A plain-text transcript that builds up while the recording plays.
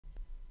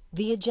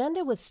The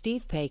Agenda with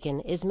Steve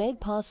Paikin is made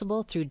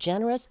possible through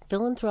generous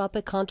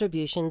philanthropic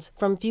contributions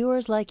from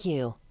viewers like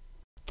you.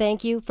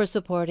 Thank you for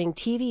supporting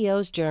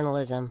TVO's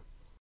journalism.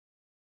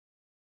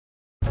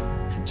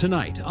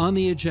 Tonight on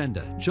The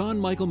Agenda, John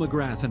Michael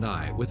McGrath and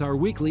I with our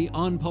weekly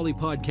onpoli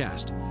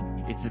podcast.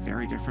 It's a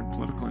very different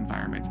political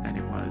environment than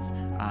it was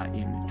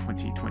in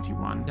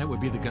 2021. That would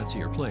be the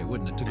gutsier play,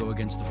 wouldn't it, to go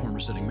against the former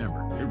sitting member?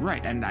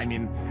 Right, and I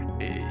mean,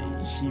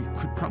 he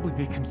could probably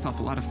make himself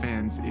a lot of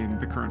fans in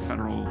the current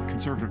federal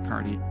Conservative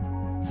Party.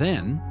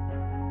 Then,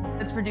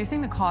 it's reducing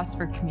the cost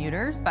for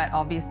commuters, but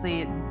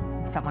obviously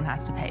someone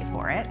has to pay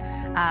for it.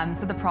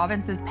 So the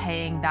province is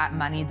paying that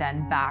money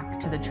then back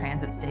to the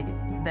transit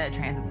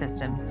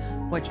systems,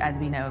 which, as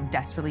we know,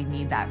 desperately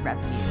need that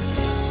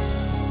revenue.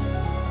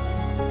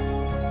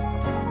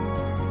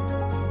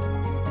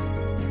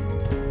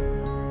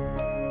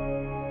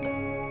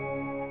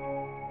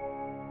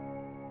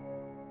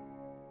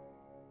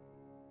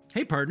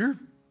 hey, partner,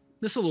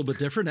 this is a little bit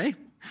different, eh?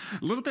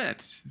 A little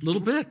bit. A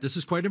little bit. This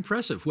is quite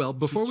impressive. Well,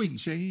 before we...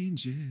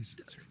 Changes.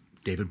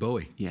 David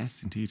Bowie.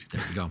 Yes, indeed.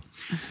 There we go.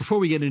 Before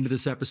we get into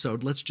this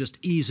episode, let's just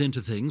ease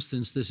into things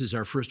since this is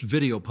our first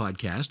video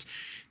podcast.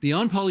 The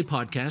onpoli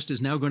podcast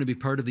is now going to be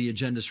part of the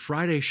Agenda's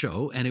Friday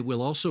show, and it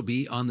will also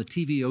be on the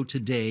TVO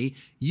Today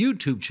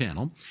YouTube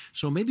channel.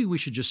 So maybe we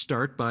should just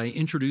start by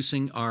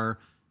introducing our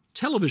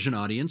television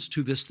audience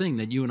to this thing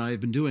that you and I have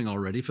been doing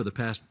already for the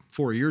past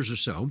 4 years or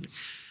so.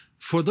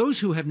 For those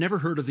who have never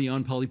heard of the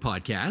onpoli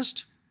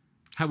podcast,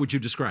 how would you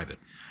describe it?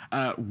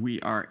 We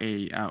are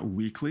a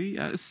weekly,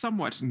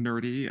 somewhat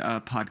nerdy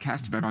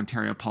podcast about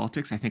Ontario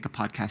politics. I think a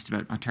podcast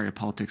about Ontario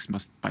politics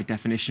must, by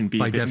definition, be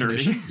a bit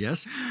nerdy.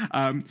 Yes.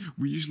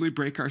 We usually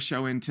break our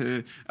show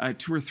into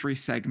 2 or 3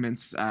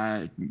 segments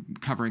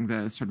covering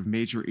the sort of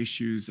major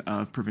issues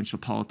of provincial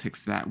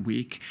politics that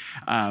week.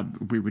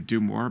 We would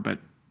do more, but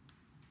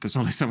there's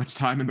only so much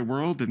time in the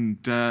world,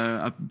 and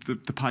the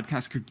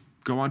podcast could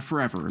go on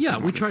forever. Yeah,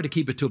 we try to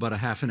keep it to about a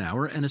half an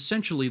hour, and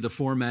essentially the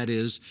format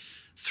is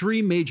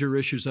 3 major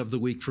issues of the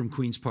week from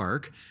Queen's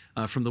Park,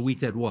 from the week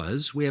that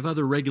was. We have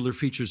other regular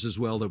features as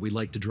well that we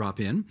like to drop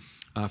in.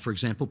 For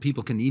example,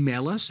 people can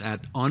email us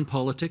at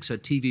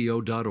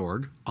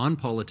onpolitics@tvo.org,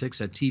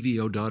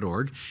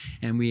 onpolitics@tvo.org,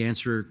 and we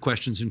answer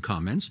questions and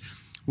comments.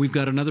 We've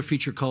got another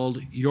feature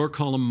called Your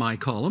Column, My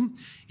Column,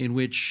 in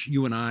which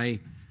you and I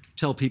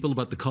tell people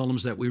about the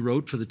columns that we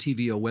wrote for the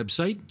TVO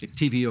website,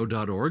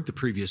 tvo.org, the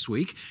previous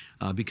week,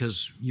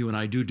 because you and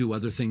I do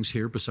other things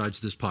here besides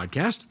this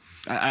podcast.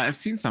 I've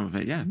seen some of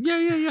it, yeah.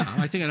 Yeah.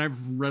 I think, and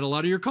I've read a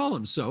lot of your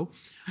columns. So,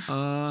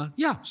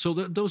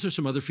 those are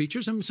some other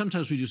features. And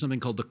sometimes we do something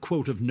called the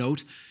quote of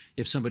note.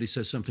 If somebody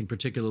says something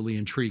particularly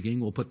intriguing,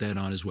 we'll put that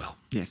on as well.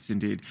 Yes,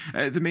 indeed.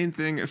 The main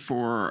thing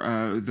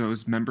for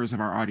those members of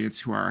our audience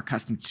who are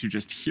accustomed to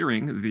just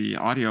hearing the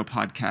audio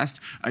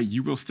podcast,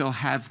 you will still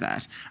have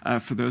that.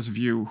 For those of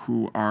you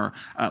who are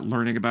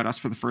learning about us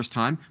for the first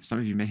time, some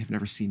of you may have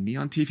never seen me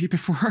on TV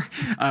before,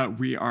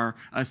 we are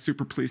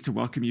super pleased to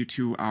welcome you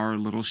to our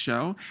little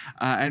show.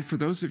 And for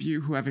those of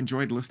you who have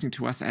enjoyed listening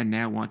to us and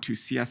now want to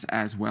see us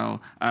as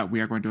well, we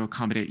are going to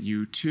accommodate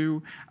you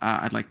too.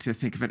 I'd like to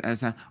think of it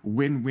as a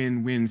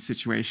win-win-win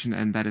situation,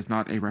 and that is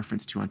not a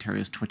reference to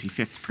Ontario's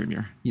 25th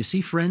Premier. You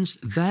see, friends,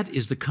 that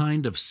is the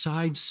kind of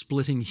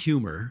side-splitting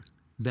humor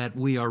that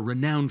we are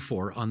renowned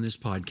for on this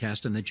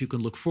podcast and that you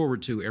can look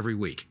forward to every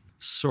week.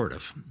 Sort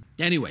of.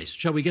 Anyways,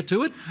 shall we get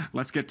to it?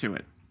 Let's get to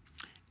it.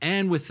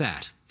 And with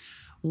that,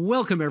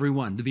 welcome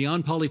everyone to the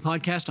onpoli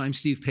podcast. I'm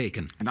Steve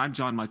Paikin. And I'm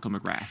John Michael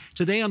McGrath.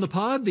 Today on the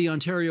pod, the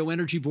Ontario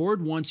Energy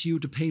Board wants you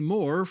to pay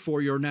more for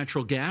your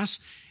natural gas.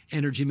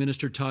 Energy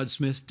Minister Todd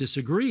Smith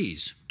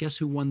disagrees. Guess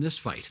who won this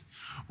fight?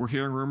 We're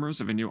hearing rumors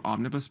of a new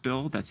omnibus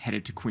bill that's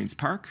headed to Queen's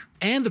Park.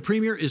 And the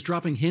Premier is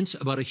dropping hints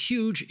about a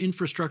huge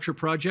infrastructure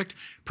project,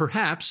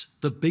 perhaps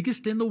the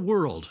biggest in the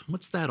world.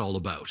 What's that all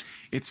about?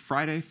 It's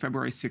Friday,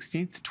 February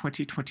 16th,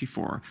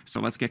 2024.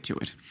 So let's get to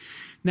it.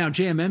 Now,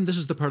 JMM, this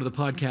is the part of the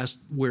podcast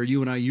where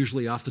you and I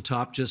usually off the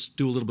top just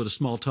do a little bit of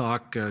small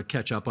talk,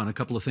 catch up on a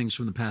couple of things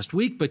from the past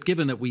week. But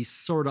given that we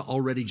sort of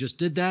already just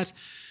did that,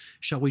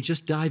 shall we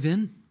just dive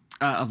in?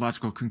 A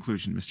logical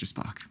conclusion, Mr.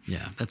 Spock.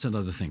 Yeah, that's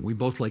another thing. We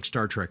both like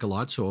Star Trek a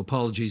lot, so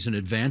apologies in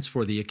advance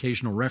for the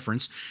occasional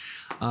reference.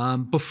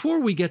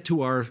 Before we get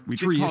to our We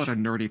did call it a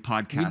nerdy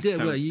podcast. We did.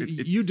 So well,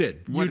 you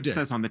did. What you it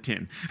says on the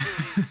tin.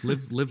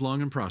 live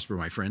long and prosper,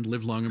 my friend.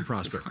 Live long and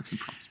prosper.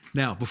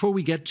 Now, before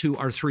we get to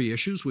our 3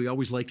 issues, we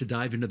always like to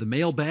dive into the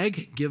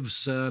mailbag.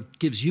 Gives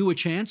you a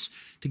chance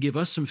to give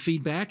us some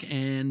feedback,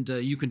 and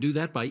you can do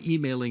that by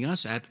emailing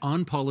us at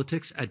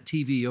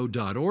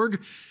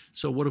onpolitics@tvo.org.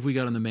 So what have we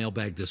got in the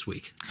mailbag this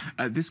week?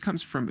 This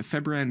comes from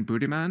Febran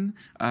Budiman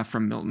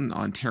from Milton,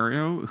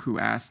 Ontario, who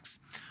asks,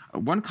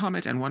 one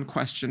comment and one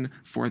question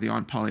for the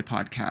onpoli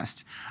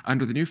podcast.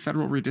 Under the new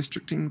federal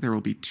redistricting, there will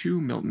be 2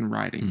 Milton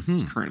ridings.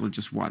 There's currently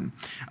just 1.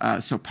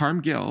 So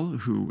Parm Gill,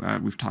 who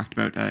we've talked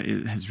about,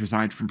 has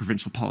resigned from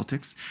provincial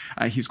politics.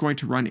 He's going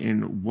to run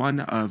in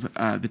one of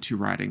the 2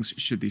 ridings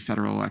should the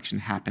federal election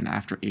happen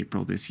after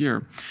April this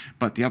year.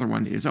 But the other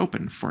one is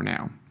open for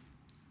now.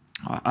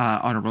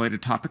 On a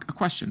related topic, a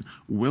question: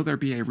 will there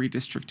be a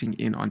redistricting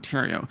in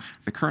Ontario?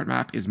 The current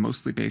map is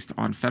mostly based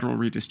on federal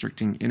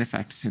redistricting in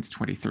effect since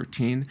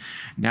 2013.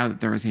 Now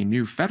that there is a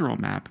new federal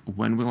map,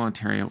 when will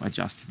Ontario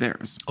adjust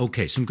theirs?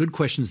 Okay, some good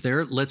questions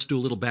there. Let's do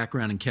a little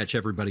background and catch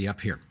everybody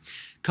up here.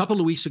 A couple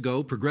of weeks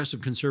ago, Progressive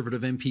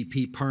Conservative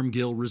MPP Parm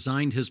Gill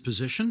resigned his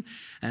position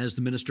as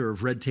the Minister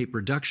of Red Tape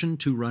Reduction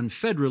to run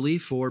federally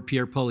for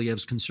Pierre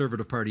Poilievre's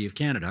Conservative Party of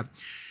Canada.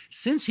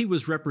 Since he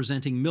was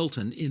representing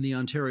Milton in the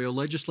Ontario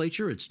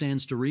legislature, it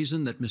stands to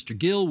reason that Mr.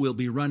 Gill will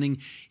be running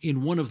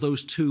in one of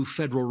those two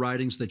federal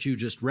ridings that you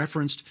just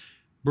referenced,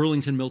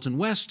 Burlington-Milton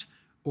West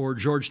or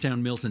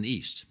Georgetown-Milton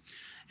East.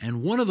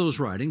 And one of those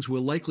ridings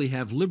will likely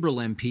have Liberal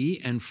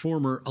MP and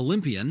former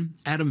Olympian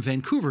Adam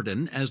Van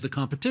Koeverden as the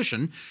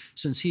competition,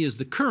 since he is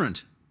the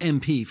current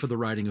MP for the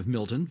riding of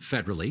Milton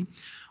federally,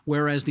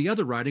 whereas the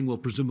other riding will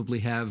presumably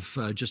have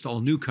just all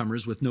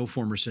newcomers with no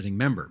former sitting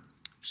member.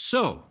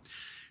 So,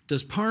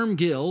 does Parm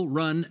Gill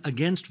run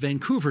against Van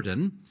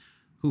Koeverden,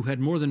 who had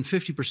more than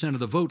 50% of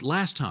the vote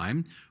last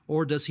time,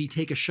 or does he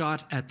take a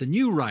shot at the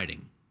new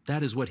riding?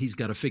 That is what he's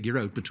got to figure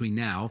out between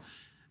now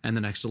and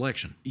the next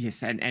election.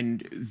 Yes,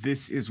 and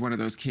this is one of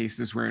those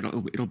cases where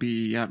it'll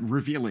be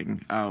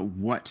revealing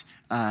what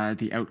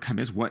the outcome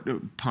is, what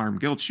Parm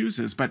Gill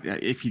chooses. But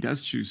if he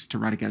does choose to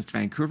run against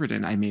Van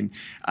Koeverden, I mean,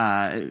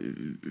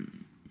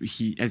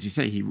 he, as you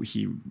say,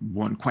 he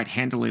won quite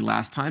handily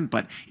last time,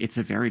 but it's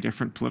a very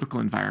different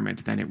political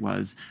environment than it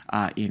was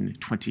in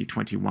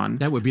 2021.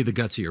 That would be the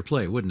gutsier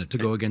play, wouldn't it, to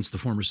go against the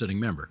former sitting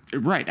member?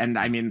 Right, and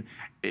I mean,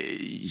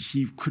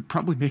 he could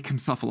probably make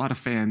himself a lot of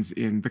fans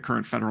in the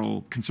current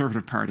federal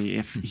Conservative Party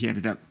if he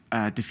ended up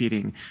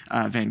defeating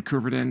Van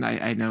Koeverden.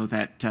 I know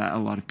that a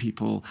lot of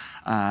people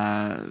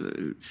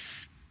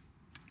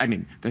I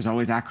mean, there's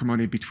always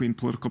acrimony between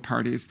political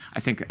parties.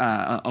 I think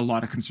a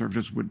lot of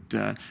Conservatives would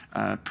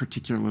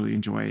particularly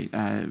enjoy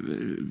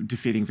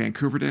defeating Van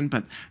Koeverden,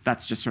 but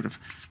that's just sort of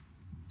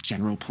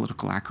general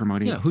political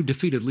acrimony. Yeah, who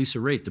defeated Lisa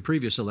Raitt the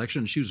previous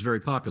election. She was very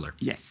popular.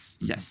 Yes,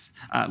 yes.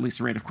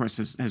 Lisa Raitt, of course,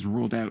 has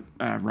ruled out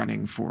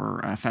running for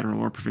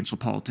federal or provincial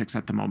politics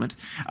at the moment.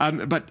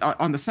 But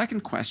on the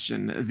second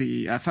question,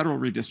 the federal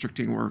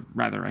redistricting, or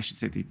rather, I should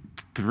say the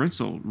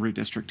provincial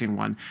redistricting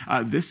one,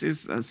 this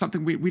is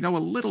something we know a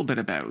little bit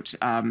about.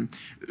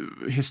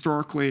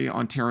 Historically,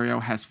 Ontario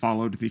has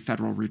followed the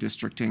federal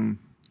redistricting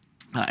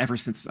ever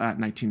since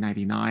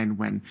 1999,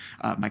 when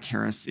Mike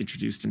Harris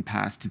introduced and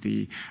passed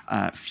the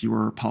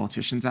Fewer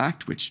Politicians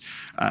Act, which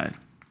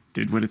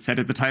did what it said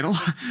in the title.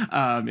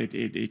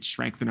 It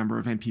shrank the number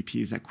of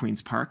MPPs at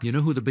Queen's Park. You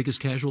know who the biggest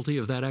casualty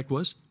of that act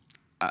was?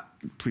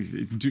 Please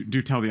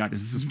do tell the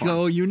audience. This is fun.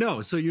 Oh, you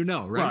know, so you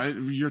know, right?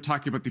 Well, you're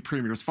talking about the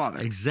Premier's father.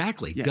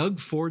 Exactly. Yes. Doug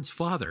Ford's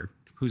father,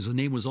 whose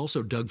name was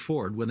also Doug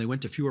Ford, when they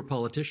went to Fewer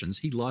Politicians,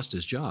 he lost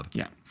his job.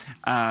 Yeah.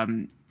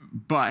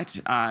 But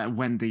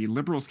when the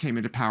Liberals came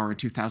into power in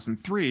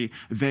 2003,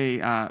 they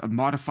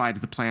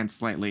modified the plan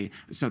slightly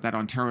so that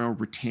Ontario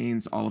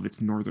retains all of its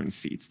northern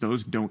seats.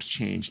 Those don't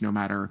change no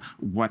matter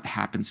what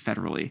happens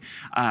federally.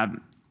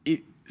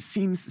 It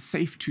seems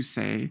safe to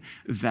say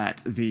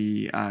that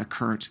the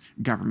current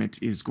government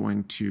is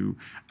going to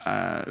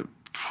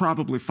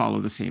probably follow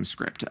the same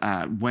script.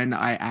 When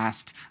I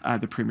asked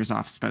the Premier's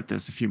office about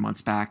this a few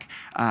months back,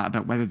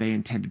 about whether they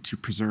intended to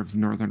preserve the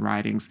northern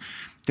ridings,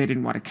 they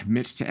didn't want to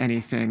commit to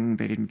anything.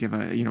 They didn't give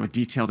a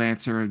detailed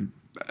answer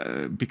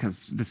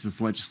because this is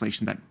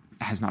legislation that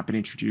has not been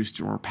introduced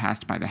or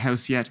passed by the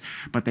House yet,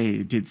 but they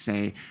did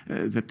say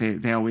that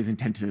they always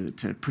intend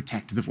to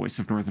protect the voice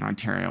of Northern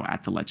Ontario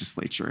at the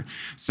legislature.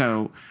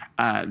 So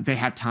they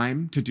have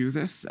time to do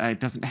this. It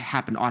doesn't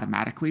happen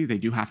automatically. They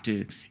do have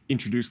to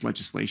introduce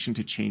legislation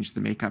to change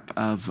the makeup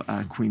of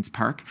Queen's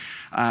Park,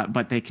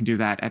 but they can do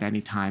that at any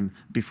time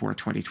before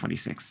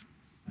 2026.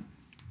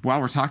 While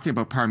we're talking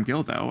about Parm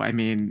Gill, though, I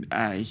mean,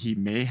 he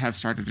may have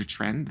started a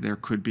trend. There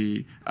could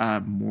be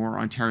more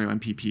Ontario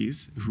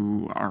MPPs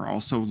who are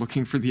also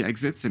looking for the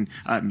exits and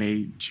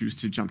may choose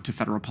to jump to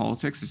federal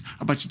politics. There's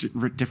a bunch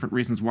of different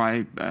reasons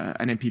why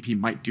an MPP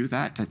might do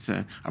that. It's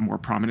a more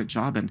prominent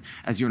job. And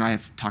as you and I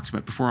have talked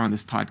about before on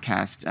this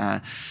podcast,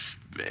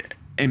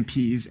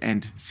 MPs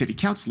and city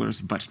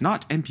councillors, but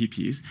not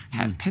MPPs,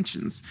 have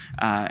pensions.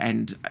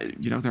 And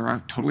there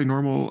are totally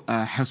normal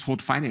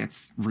household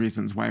finance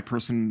reasons why a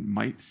person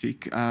might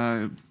seek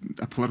a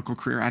political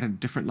career at a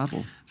different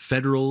level.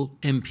 Federal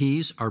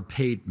MPs are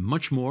paid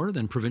much more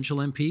than provincial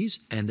MPs,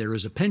 and there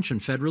is a pension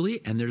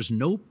federally, and there's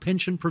no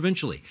pension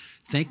provincially.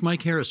 Thank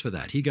Mike Harris for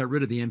that. He got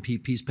rid of the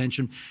MPP's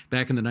pension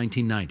back in the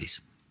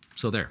 1990s.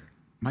 So there.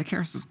 Mike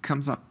Harris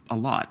comes up a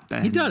lot.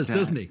 And, he does,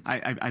 doesn't he?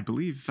 I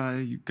believe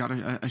you got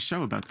a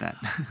show about that.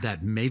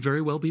 That may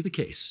very well be the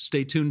case.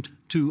 Stay tuned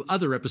to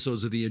other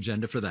episodes of The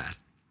Agenda for that.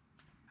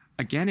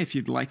 Again, if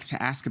you'd like to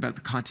ask about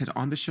the content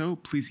on the show,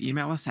 please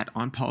email us at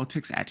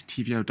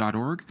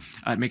onpolitics@tvo.org.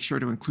 Make sure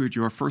to include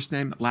your first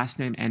name, last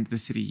name, and the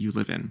city you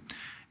live in.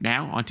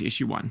 Now, on to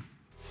issue one.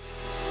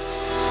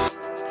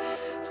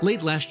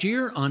 Late last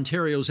year,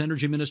 Ontario's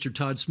Energy Minister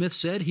Todd Smith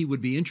said he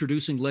would be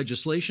introducing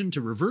legislation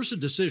to reverse a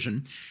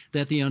decision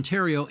that the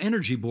Ontario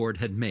Energy Board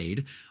had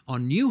made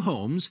on new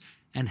homes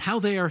and how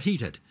they are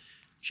heated.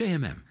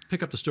 JMM,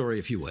 pick up the story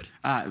if you would.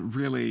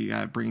 Really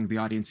bringing the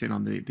audience in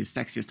on the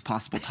sexiest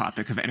possible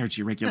topic of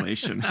energy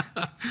regulation.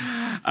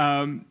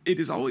 It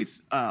is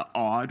always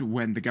odd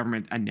when the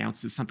government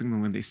announces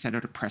something, when they send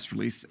out a press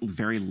release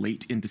very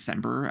late in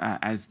December,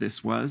 as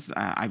this was.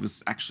 I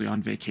was actually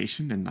on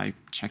vacation and I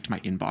checked my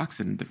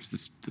inbox and there's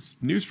this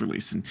news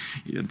release, and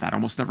that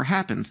almost never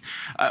happens.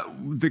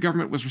 The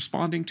government was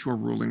responding to a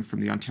ruling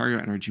from the Ontario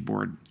Energy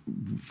Board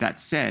that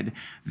said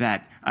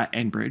that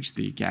Enbridge,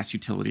 the gas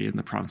utility in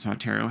the province of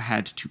Ontario,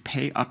 had to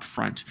pay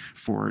upfront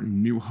for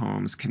new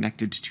homes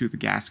connected to the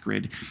gas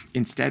grid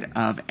instead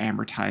of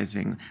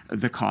amortizing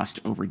the cost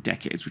over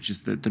decades, which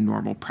is the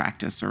normal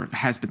practice, or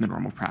has been the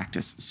normal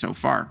practice so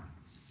far.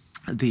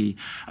 The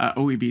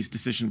OEB's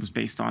decision was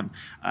based on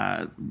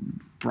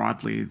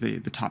broadly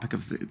the topic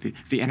of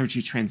the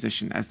energy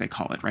transition, as they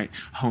call it, right?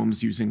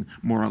 Homes using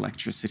more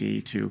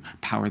electricity to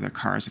power their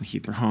cars and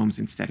heat their homes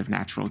instead of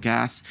natural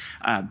gas.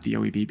 The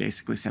OEB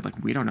basically said,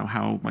 like, we don't know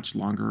how much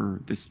longer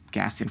this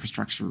gas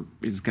infrastructure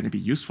is going to be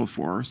useful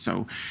for,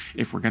 so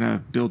if we're going to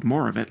build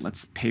more of it,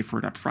 let's pay for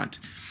it up front.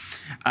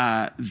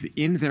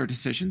 In their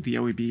decision, the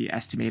OEB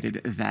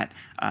estimated that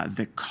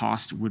the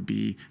cost would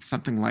be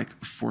something like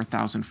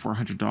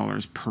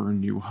 $4,400 per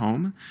new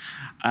home.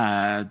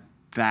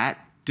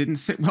 That didn't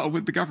sit well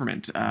with the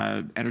government.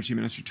 Energy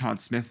Minister Todd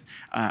Smith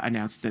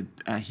announced that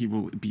he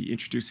will be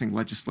introducing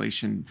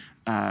legislation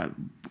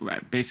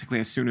basically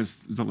as soon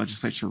as the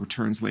legislature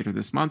returns later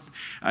this month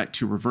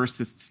to reverse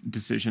this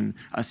decision,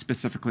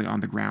 specifically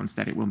on the grounds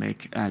that it will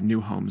make new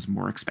homes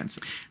more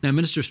expensive. Now,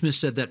 Minister Smith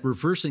said that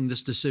reversing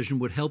this decision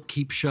would help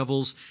keep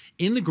shovels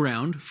in the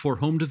ground for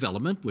home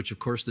development, which of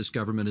course this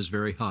government is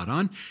very hot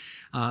on.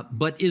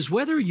 But is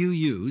whether you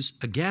use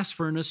a gas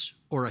furnace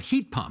or a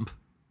heat pump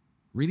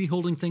really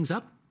holding things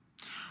up?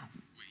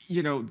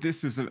 You know,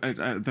 this is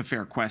the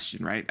fair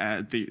question, right?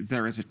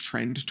 There is a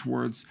trend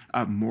towards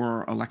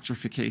more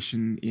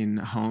electrification in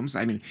homes.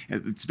 I mean,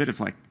 it's a bit of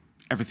like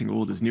everything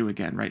old is new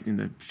again, right? In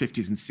the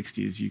 50s and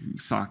 60s, you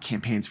saw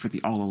campaigns for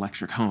the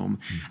all-electric home.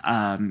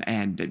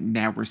 And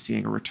now we're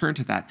seeing a return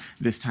to that,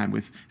 this time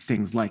with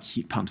things like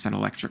heat pumps and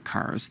electric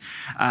cars.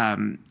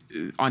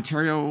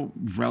 Ontario,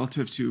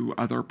 relative to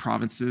other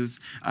provinces,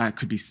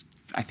 could be,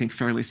 I think,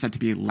 fairly said to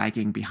be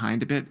lagging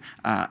behind a bit.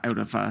 Out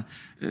of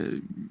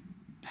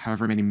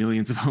however many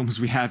millions of homes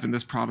we have in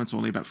this province,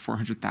 only about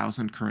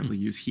 400,000 currently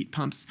use heat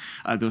pumps.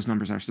 Those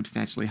numbers are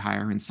substantially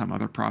higher in some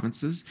other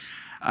provinces.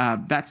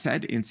 That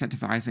said,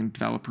 incentivizing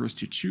developers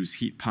to choose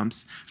heat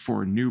pumps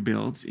for new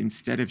builds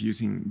instead of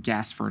using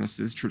gas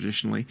furnaces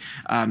traditionally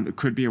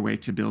could be a way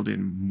to build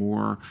in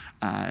more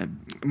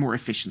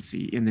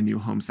efficiency in the new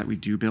homes that we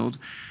do build.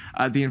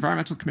 The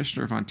Environmental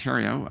Commissioner of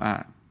Ontario,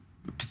 a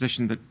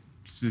position that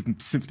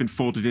since been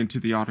folded into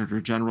the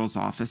Auditor General's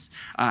office,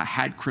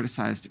 had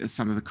criticized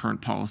some of the current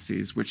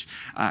policies which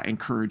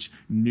encourage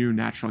new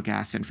natural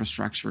gas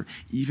infrastructure,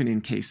 even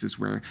in cases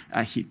where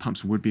heat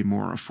pumps would be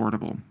more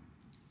affordable.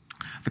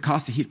 The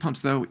cost of heat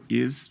pumps, though,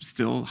 is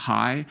still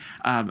high.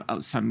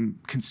 Some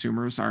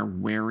consumers are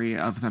wary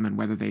of them and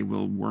whether they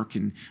will work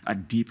in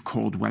deep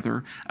cold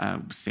weather.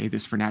 Say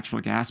this for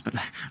natural gas, but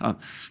a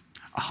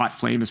hot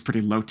flame is pretty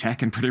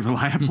low-tech and pretty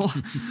reliable.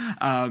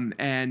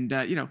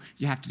 You know,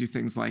 you have to do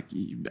things like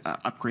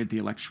upgrade the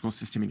electrical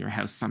system in your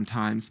house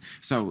sometimes.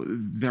 So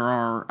there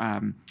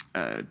are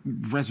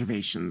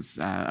reservations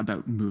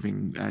about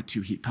moving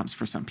to heat pumps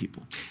for some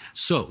people.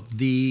 So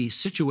the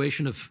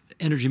situation of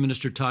Energy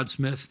Minister Todd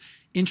Smith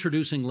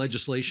introducing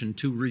legislation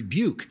to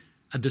rebuke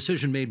a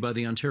decision made by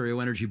the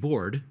Ontario Energy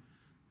Board,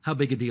 how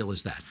big a deal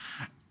is that?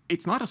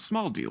 It's not a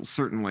small deal,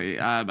 certainly.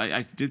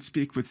 I did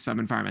speak with some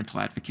environmental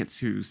advocates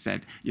who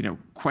said, you know,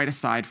 quite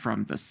aside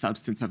from the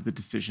substance of the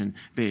decision,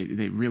 they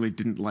really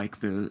didn't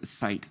like the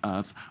sight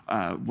of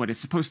what is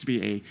supposed to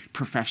be a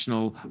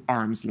professional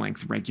arm's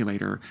length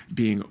regulator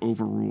being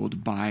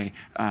overruled by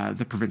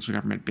the provincial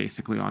government,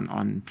 basically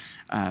on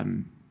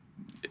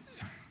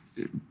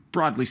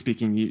broadly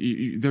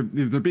speaking, they're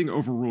being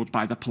overruled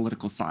by the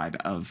political side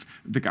of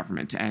the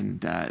government,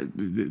 and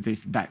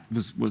that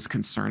was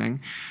concerning.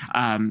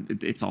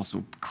 It's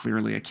also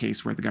clearly a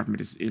case where the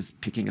government is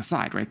picking a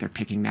side, right? They're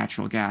picking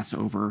natural gas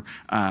over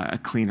a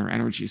cleaner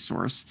energy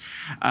source.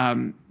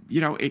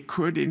 You know, it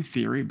could, in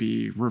theory,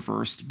 be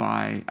reversed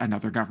by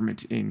another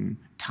government in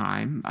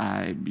time,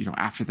 you know,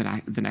 after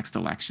the next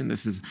election.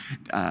 This is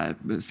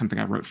something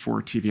I wrote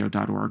for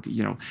TVO.org.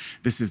 You know,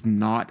 this is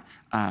not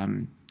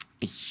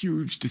a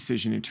huge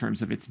decision in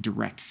terms of its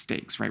direct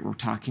stakes, right? We're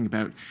talking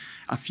about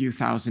a few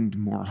thousand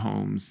more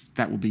homes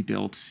that will be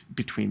built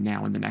between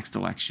now and the next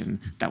election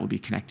that will be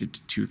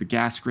connected to the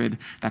gas grid.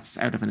 That's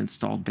out of an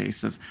installed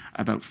base of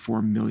about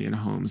 4 million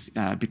homes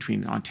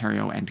between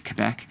Ontario and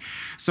Quebec.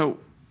 So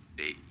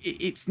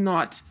it's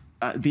not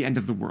the end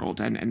of the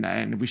world,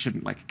 and we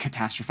shouldn't like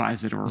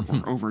catastrophize it or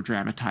over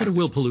dramatize it. But it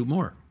will pollute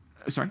more.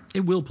 Sorry?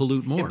 It will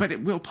pollute more. But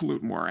it will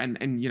pollute more, and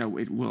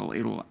it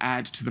will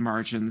add to the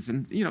margins,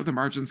 and the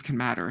margins can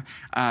matter.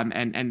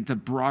 And the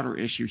broader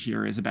issue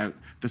here is about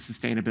the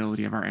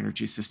sustainability of our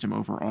energy system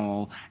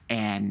overall,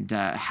 and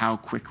how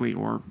quickly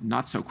or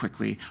not so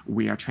quickly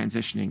we are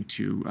transitioning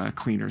to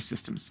cleaner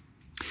systems.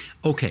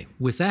 Okay,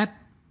 with that,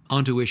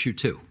 on to issue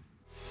 2.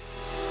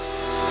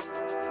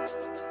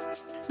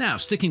 Now,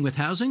 sticking with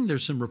housing,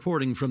 there's some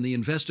reporting from the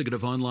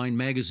investigative online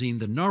magazine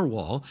The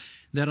Narwhal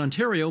that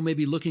Ontario may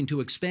be looking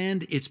to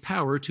expand its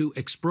power to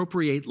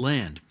expropriate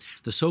land.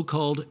 The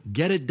so-called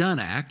Get It Done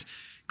Act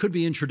could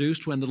be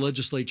introduced when the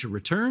legislature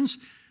returns.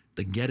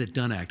 The Get It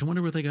Done Act. I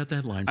wonder where they got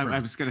that line from. I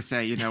was going to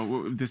say,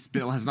 this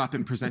bill has not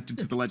been presented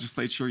to the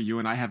legislature. You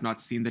and I have not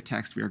seen the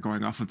text. We are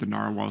going off of the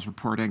Narwhal's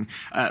reporting.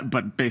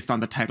 But based on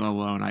the title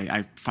alone,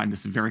 I find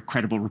this a very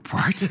credible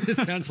report. It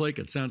sounds like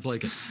it.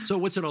 So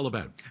what's it all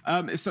about?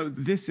 So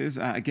this is,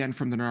 again,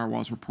 from the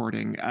Narwhal's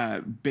reporting,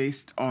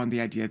 based on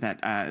the idea that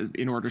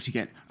in order to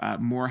get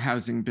more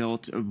housing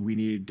built, we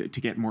need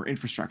to get more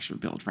infrastructure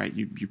built, right?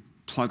 You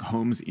plug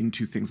homes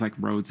into things like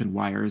roads and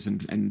wires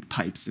and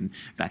pipes, and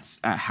that's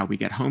how we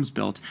get homes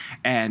built.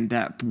 And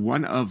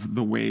one of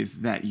the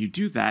ways that you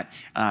do that,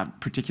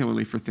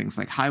 particularly for things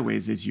like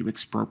highways, is you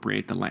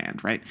expropriate the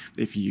land, right?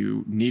 If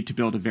you need to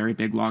build a very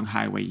big, long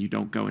highway, you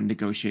don't go and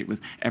negotiate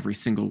with every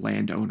single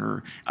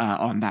landowner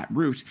on that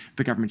route.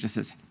 The government just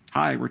says,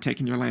 hi, we're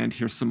taking your land,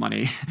 here's some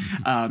money.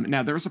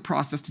 Now, there's a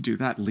process to do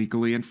that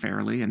legally and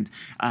fairly, and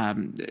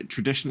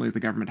traditionally the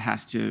government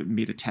has to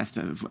meet a test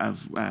of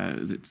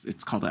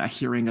it's called a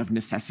hearing of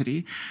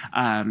necessity.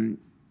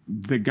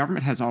 The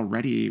government has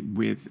already,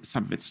 with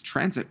some of its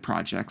transit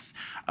projects,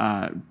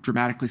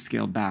 dramatically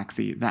scaled back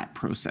that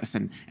process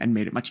and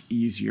made it much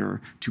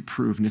easier to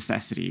prove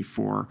necessity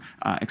for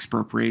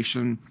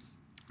expropriation.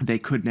 They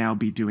could now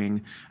be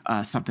doing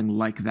something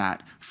like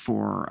that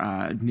for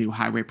new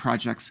highway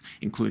projects,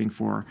 including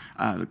for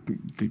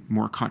the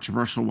more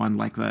controversial one,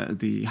 like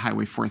the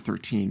Highway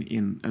 413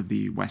 in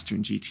the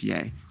Western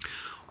GTA.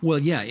 Well,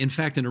 yeah. In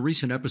fact, in a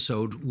recent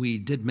episode, we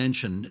did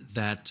mention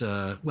that,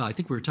 I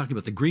think we were talking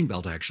about the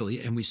Greenbelt, actually,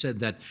 and we said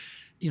that,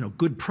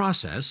 good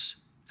process,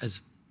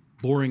 as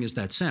boring as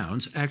that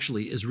sounds,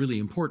 actually is really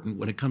important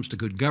when it comes to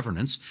good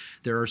governance.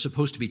 There are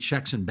supposed to be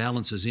checks and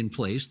balances in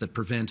place that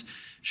prevent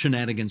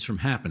shenanigans from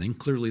happening.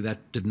 Clearly,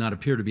 that did not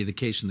appear to be the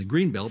case in the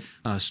Greenbelt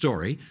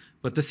story.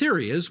 But the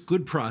theory is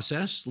good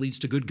process leads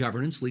to good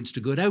governance, leads to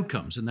good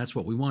outcomes, and that's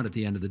what we want at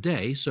the end of the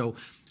day. So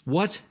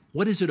what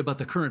is it about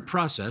the current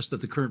process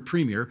that the current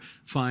premier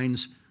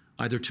finds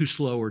either too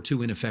slow or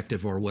too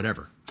ineffective or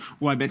whatever?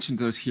 Well, I mentioned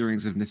those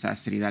hearings of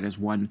necessity. That is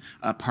one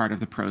part of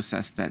the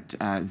process that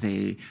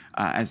they,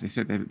 as I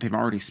said, they've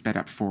already sped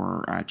up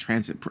for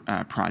transit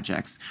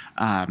projects.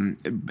 And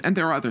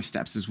there are other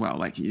steps as well,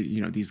 like,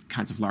 these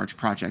kinds of large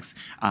projects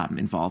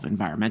involve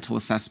environmental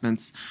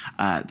assessments.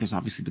 There's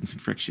obviously been some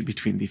friction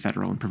between the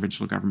federal and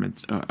provincial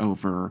governments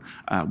over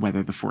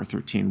whether the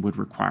 413 would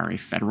require a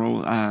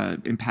federal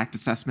impact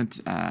assessment.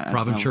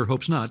 Province sure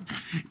hopes not.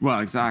 Well,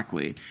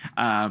 exactly.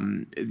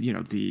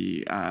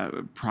 The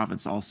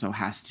province also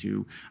has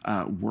to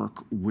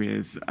work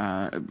with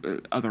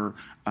other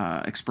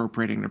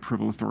expropriating and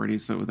approval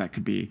authorities, so that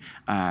could be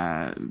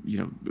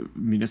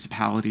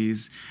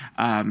municipalities,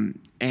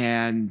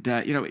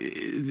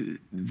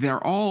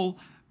 they're all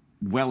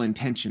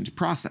well-intentioned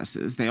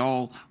processes. They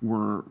all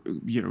were,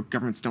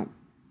 governments don't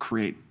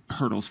create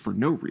hurdles for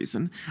no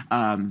reason.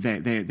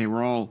 They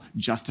were all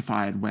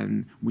justified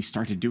when we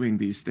started doing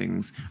these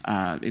things,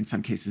 in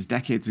some cases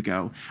decades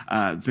ago.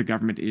 The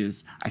government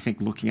is, I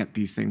think, looking at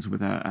these things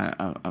with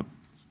a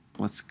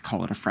let's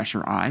call it a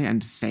fresher eye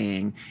and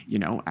saying,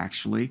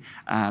 actually,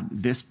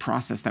 this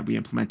process that we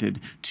implemented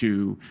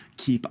to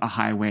keep a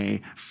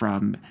highway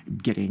from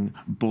getting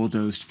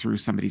bulldozed through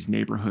somebody's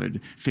neighborhood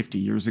 50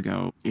 years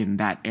ago in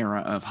that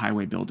era of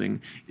highway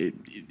building,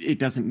 it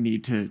doesn't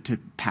need to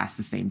pass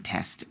the same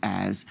test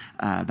as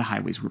the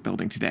highways we're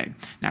building today.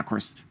 Now, of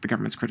course, the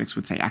government's critics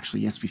would say,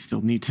 actually, yes, we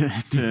still need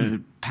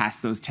to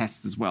pass those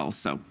tests as well.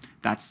 So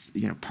that's,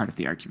 part of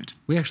the argument.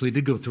 We actually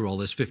did go through all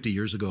this 50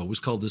 years ago. It was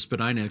called the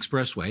Spadina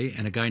Expressway,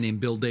 and a guy named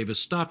Bill Davis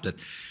stopped it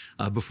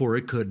before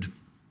it could,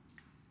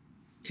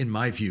 in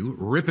my view,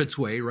 rip its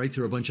way right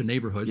through a bunch of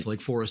neighborhoods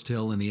like Forest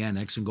Hill and the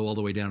Annex and go all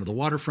the way down to the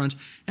waterfront.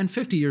 And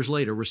 50 years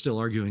later, we're still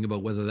arguing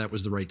about whether that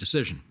was the right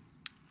decision.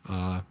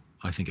 I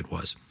think it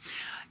was.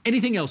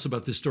 Anything else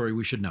about this story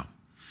we should know?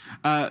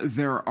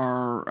 There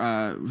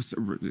are,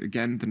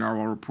 again, the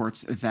Narwhal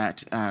reports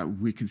that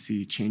we could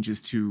see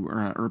changes to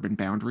urban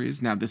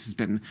boundaries. Now, this has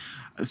been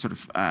sort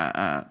of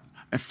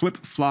a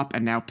flip-flop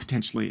and now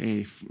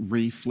potentially a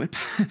re-flip.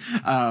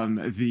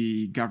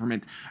 The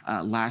government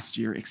last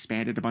year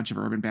expanded a bunch of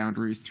urban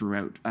boundaries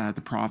throughout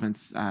the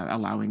province,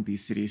 allowing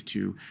these cities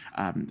to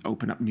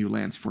open up new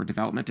lands for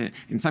development, and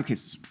in some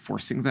cases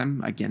forcing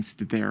them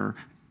against their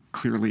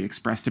clearly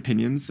expressed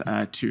opinions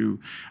to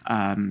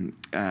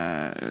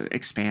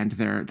expand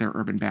their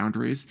urban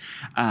boundaries.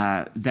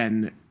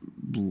 Then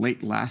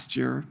late last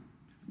year,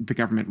 the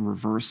government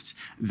reversed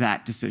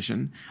that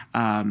decision,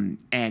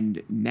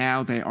 and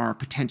now they are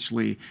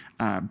potentially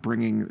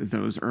bringing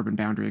those urban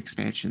boundary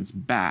expansions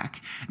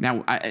back.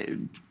 Now,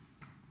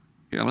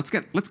 let's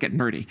get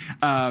nerdy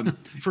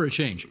for a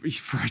change.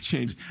 For a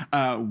change,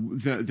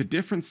 the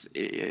difference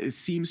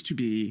seems to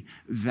be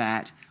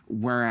that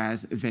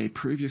whereas they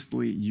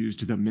previously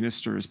used the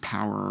minister's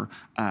power,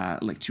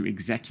 like to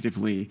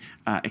executively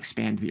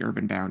expand the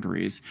urban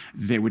boundaries,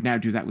 they would now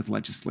do that with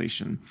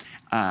legislation.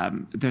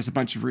 There's a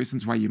bunch of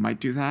reasons why you might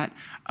do that.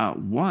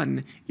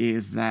 One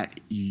is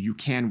that you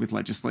can, with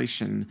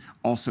legislation,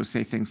 also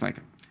say things like,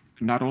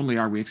 not only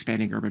are we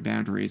expanding urban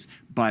boundaries,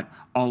 but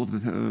all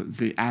of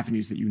the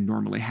avenues that you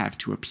normally have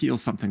to appeal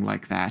something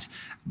like that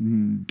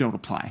don't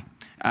apply.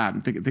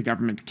 The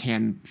government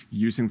can,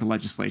 using the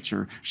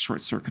legislature,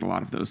 short-circuit a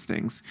lot of those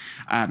things.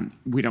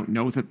 We don't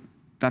know that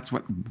that's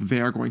what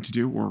they are going to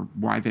do or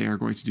why they are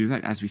going to do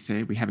that. As we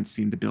say, we haven't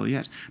seen the bill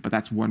yet, but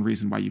that's one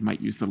reason why you might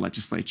use the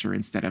legislature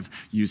instead of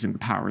using the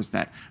powers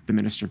that the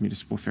Minister of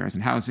Municipal Affairs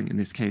and Housing, in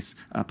this case,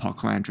 Paul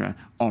Calandra,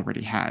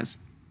 already has.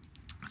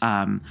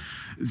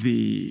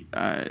 The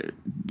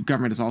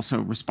government is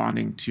also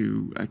responding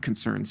to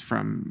concerns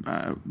from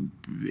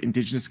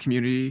Indigenous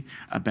community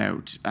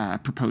about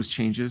proposed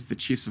changes. The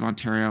Chiefs of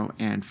Ontario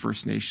and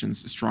First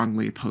Nations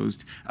strongly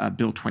opposed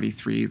Bill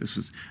 23. This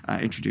was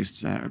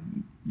introduced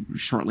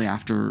shortly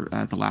after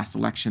the last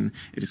election.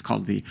 It is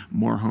called the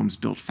More Homes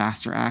Built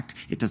Faster Act.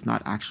 It does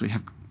not actually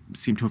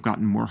seem to have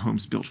gotten more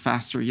homes built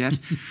faster yet.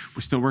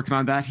 We're still working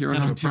on that here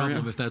in Ontario. Kind of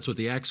a problem if that's what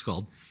the act's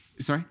called.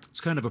 Sorry? It's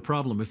kind of a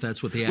problem if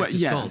that's what the act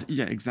is called.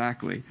 Yeah,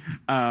 exactly.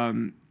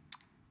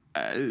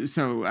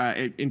 So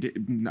a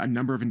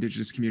number of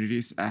Indigenous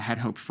communities had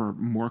hoped for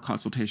more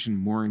consultation,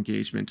 more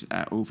engagement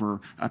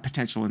over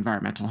potential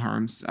environmental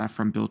harms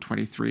from Bill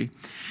 23.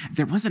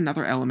 There was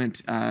another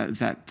element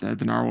that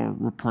the Narwhal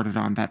reported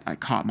on that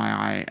caught my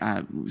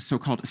eye,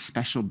 so-called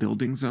special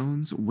building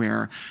zones,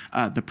 where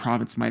the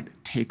province might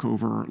take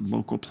over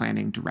local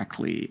planning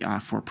directly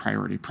for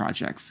priority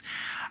projects.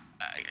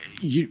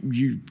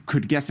 You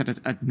could guess at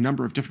a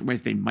number of different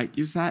ways they might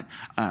use that.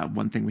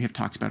 One thing we have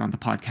talked about on the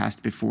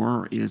podcast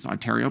before is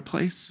Ontario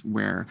Place,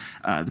 where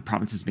the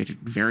province has made it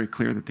very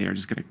clear that they are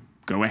just going to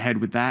go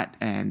ahead with that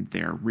and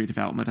their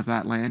redevelopment of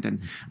that land. And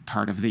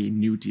part of the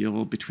new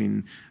deal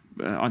between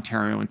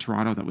Ontario and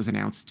Toronto that was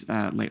announced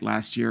late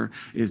last year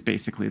is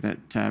basically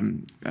that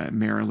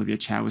Mayor Olivia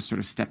Chow is sort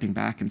of stepping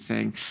back and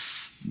saying,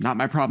 not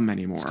my problem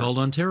anymore. It's called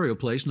Ontario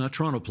Place, not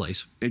Toronto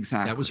Place.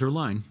 Exactly. That was her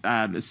line.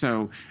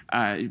 So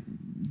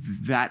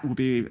that will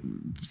be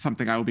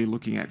something I will be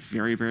looking at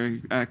very,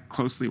 very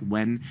closely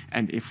when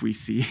and if we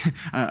see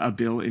a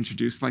bill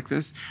introduced like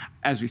this.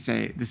 As we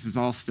say, this is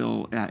all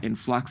still in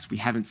flux. We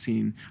haven't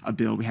seen a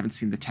bill. We haven't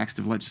seen the text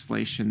of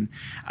legislation.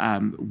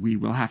 We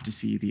will have to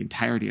see the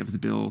entirety of the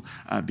bill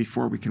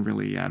before we can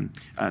really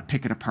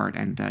pick it apart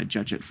and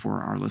judge it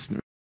for our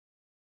listeners.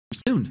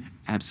 Soon.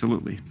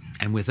 Absolutely.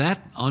 And with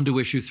that, on to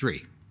issue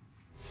 3.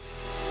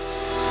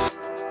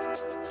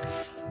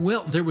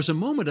 Well, there was a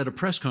moment at a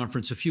press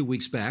conference a few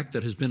weeks back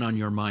that has been on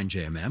your mind,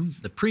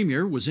 JMM. The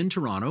Premier was in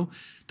Toronto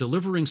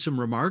delivering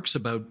some remarks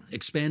about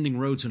expanding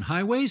roads and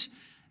highways,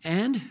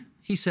 and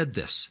he said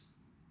this.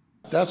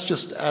 That's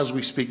just as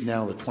we speak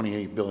now, the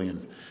 $28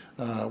 billion.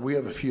 We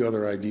have a few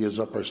other ideas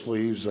up our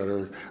sleeves that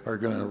are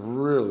going to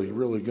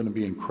really going to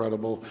be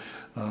incredible.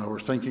 We're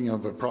thinking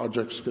of a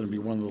project that's going to be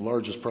one of the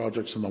largest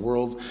projects in the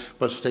world,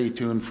 but stay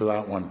tuned for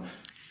that one.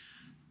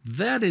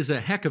 That is a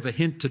heck of a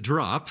hint to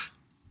drop.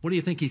 What do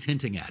you think he's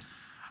hinting at?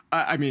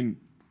 I mean,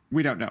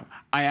 we don't know.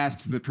 I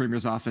asked the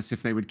Premier's office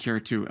if they would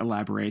care to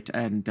elaborate,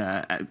 and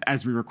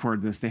as we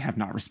record this, they have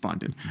not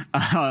responded.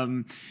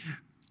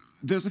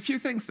 There's a few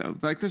things, though.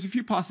 Like, there's a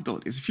few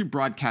possibilities, a few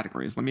broad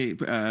categories. Let me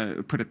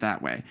put it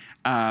that way.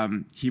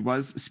 He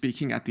was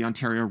speaking at the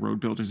Ontario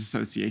Road Builders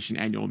Association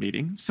annual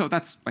meeting, so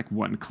that's like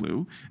one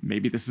clue.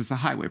 Maybe this is a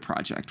highway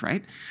project,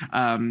 right?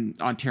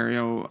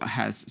 Ontario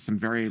has some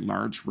very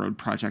large road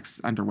projects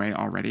underway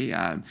already.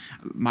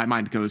 My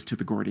mind goes to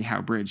the Gordie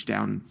Howe Bridge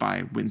down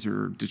by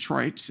Windsor,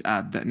 Detroit.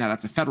 Now,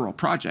 that's a federal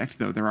project,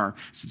 though there are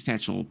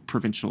substantial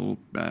provincial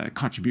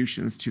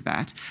contributions to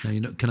that. Now,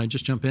 you know, can I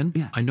just jump in?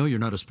 Yeah. I know you're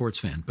not a sports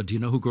fan, but do you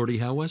know who Gordie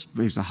Howe was?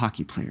 He was a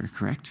hockey player,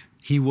 correct?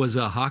 He was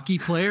a hockey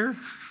player?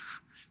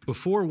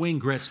 Before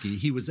Wayne Gretzky,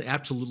 he was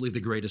absolutely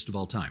the greatest of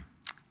all time.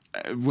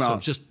 Well, so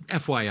just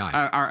FYI.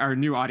 Our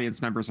new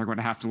audience members are going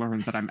to have to learn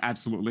that I'm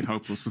absolutely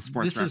hopeless with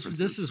sports references.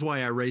 This is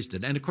why I raised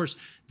it. And of course,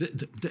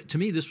 to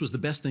me, this was the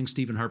best thing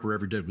Stephen Harper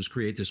ever did, was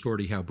create this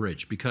Gordie Howe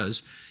Bridge,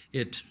 because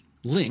it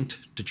linked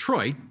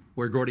Detroit,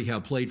 where Gordie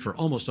Howe played for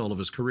almost all of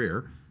his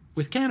career,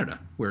 with Canada,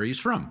 where he's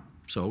from.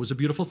 So it was a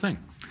beautiful thing.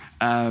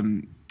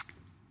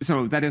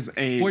 So that is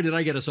a... Boy, did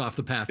I get us off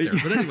the path there.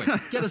 But anyway,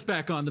 get us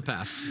back on the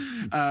path.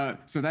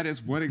 So that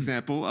is one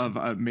example of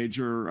a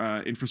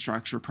major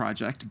infrastructure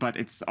project, but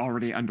it's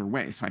already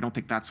underway. So I don't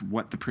think that's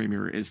what the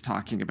Premier is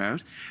talking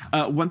about.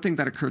 One thing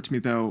that occurred to me,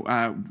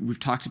 though, we've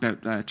talked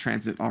about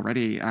transit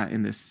already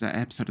in this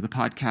episode of the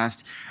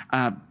podcast.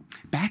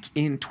 Back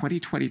in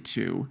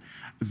 2022,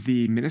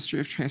 the Ministry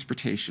of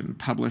Transportation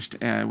published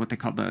what they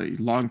called the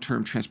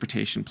long-term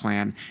transportation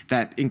plan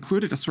that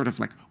included a sort of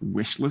like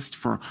wish list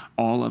for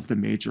all of the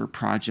major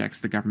projects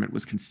the government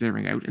was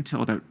considering out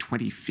until about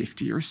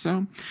 2050 or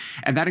so.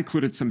 And that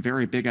included some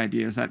very big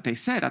ideas that they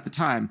said at the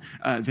time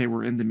they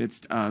were in the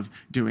midst of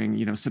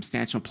doing,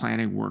 substantial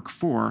planning work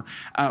for.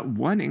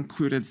 One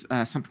included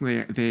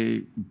something they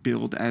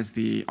billed as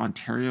the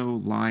Ontario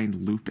Line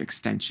Loop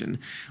Extension,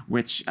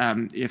 which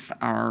if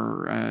our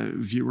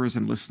viewers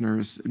and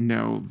listeners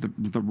know,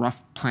 the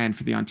rough plan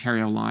for the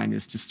Ontario line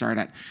is to start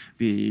at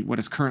what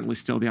is currently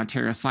still the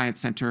Ontario Science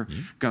Centre,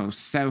 go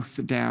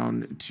south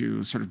down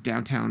to sort of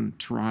downtown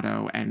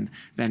Toronto, and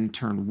then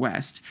turn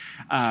west.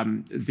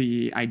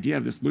 The idea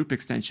of this loop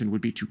extension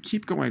would be to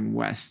keep going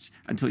west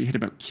until you hit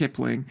about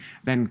Kipling,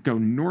 then go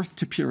north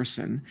to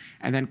Pearson,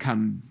 and then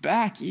come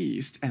back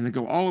east, and then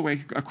go all the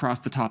way across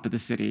the top of the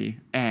city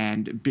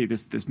and be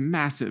this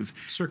massive...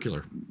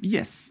 Circular.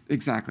 Yes,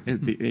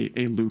 exactly.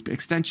 A loop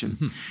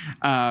extension.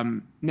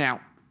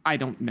 Now, I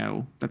don't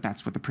know that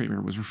that's what the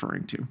Premier was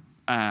referring to.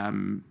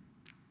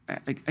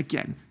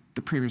 Again,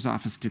 the Premier's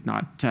office did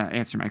not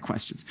answer my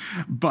questions.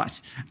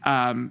 But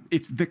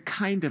it's the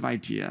kind of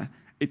idea,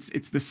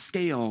 it's the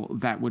scale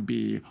that would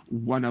be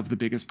one of the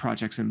biggest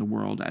projects in the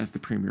world as the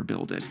Premier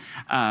built it.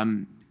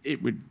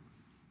 It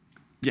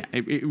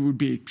would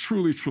be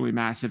truly, truly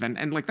massive.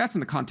 And like that's in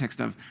the context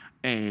of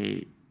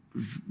a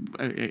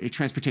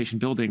transportation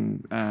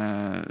building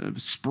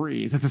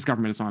spree that this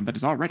government is on that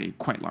is already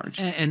quite large.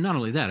 And not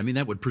only that, I mean,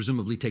 that would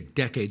presumably take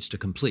decades to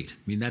complete.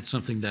 I mean, that's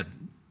something that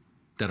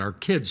our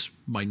kids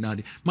might not...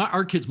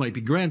 Our kids might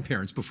be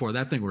grandparents before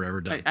that thing were ever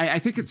done. I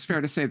think it's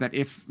fair to say that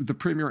if the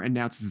Premier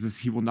announces this,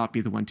 he will not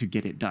be the one to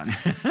get it done.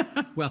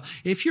 Well,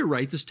 if you're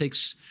right, this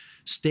takes...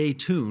 Stay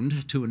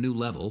tuned to a new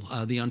level.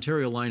 The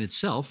Ontario line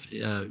itself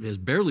has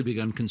barely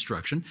begun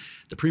construction.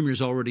 The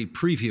Premier's already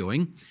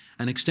previewing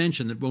an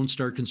extension that won't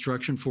start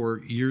construction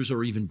for years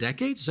or even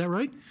decades. Is that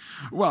right?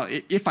 Well,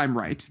 if I'm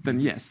right, then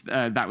yes,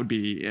 that would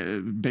be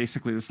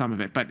basically the sum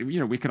of it. But,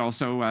 we could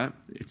also,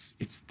 it's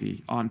the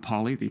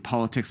onpoli, the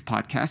politics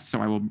podcast,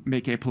 so I will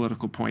make a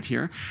political point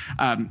here.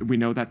 We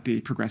know that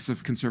the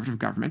Progressive Conservative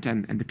government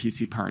and the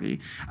PC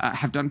party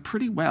have done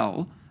pretty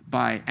well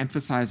by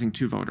emphasizing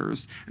to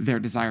voters their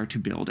desire to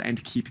build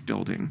and keep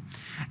building.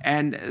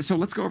 And so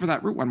let's go over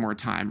that route one more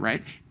time,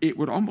 right? It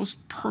would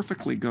almost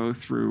perfectly go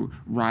through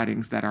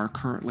ridings that are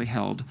currently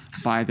held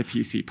by the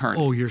PC party.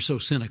 Oh, you're so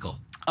cynical.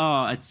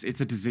 Oh, it's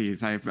a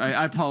disease. I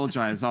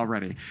apologize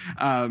already.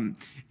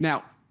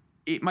 Now,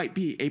 it might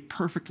be a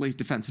perfectly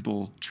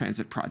defensible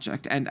transit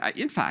project. And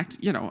in fact,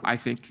 I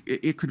think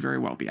it could very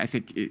well be. I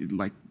think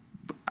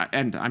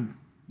and I'm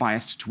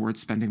biased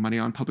towards spending money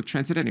on public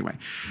transit anyway.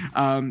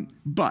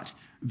 But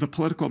the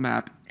political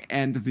map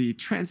and the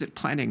transit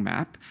planning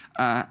map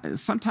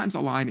sometimes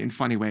align in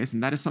funny ways,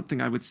 and that is something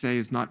I would say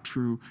is not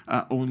true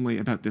only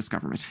about this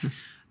government.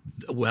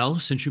 Well,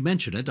 since you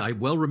mention it, I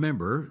well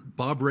remember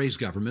Bob Rae's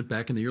government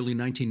back in the early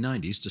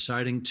 1990s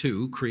deciding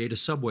to create a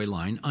subway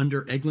line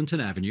under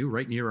Eglinton Avenue,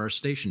 right near our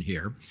station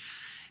here.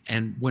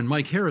 And when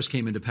Mike Harris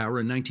came into power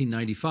in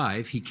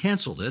 1995, he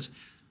canceled it.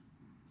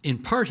 In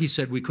part, he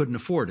said we couldn't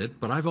afford it,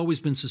 but I've always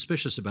been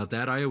suspicious about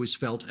that. I always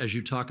felt, as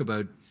you talk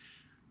about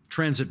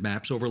transit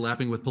maps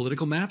overlapping with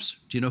political maps,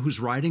 do you know whose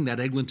riding that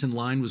Eglinton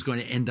line was going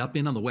to end up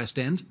in on the West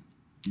End?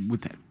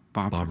 With that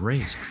Bob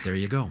Rae's. There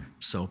you go.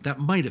 So that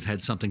might have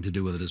had something to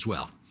do with it as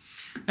well.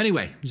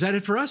 Anyway, is that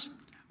it for us?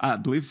 I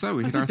believe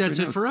so. I think that's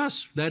it for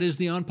us. That is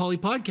the On Poly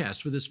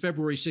podcast for this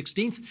February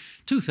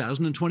 16th,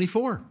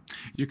 2024.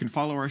 You can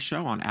follow our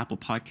show on Apple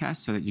Podcasts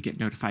so that you get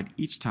notified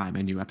each time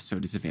a new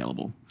episode is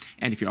available.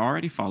 And if you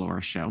already follow our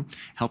show,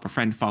 help a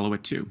friend follow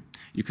it too.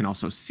 You can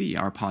also see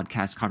our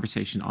podcast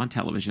conversation on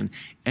television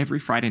every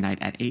Friday night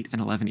at 8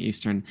 and 11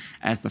 Eastern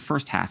as the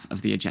first half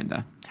of the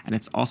agenda. And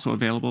it's also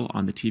available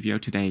on the TVO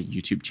Today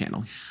YouTube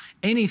channel.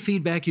 Any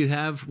feedback you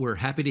have, we're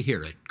happy to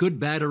hear it, good,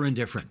 bad, or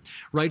indifferent.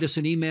 Write us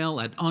an email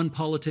at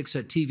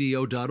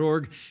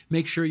onpolitics@tvo.org.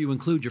 Make sure you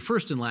include your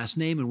first and last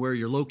name and where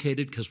you're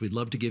located, because we'd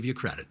love to give you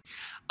credit.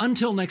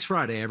 Until next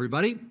Friday,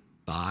 everybody,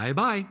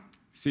 bye-bye.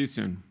 See you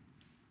soon.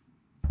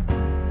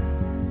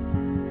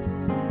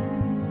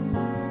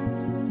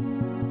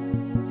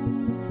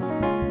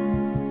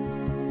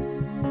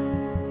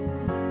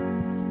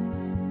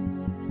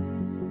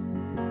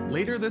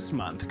 later this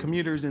month,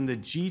 commuters in the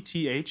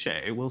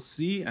GTHA will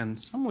see, and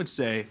some would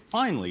say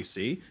finally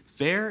see,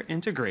 fare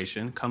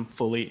integration come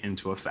fully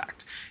into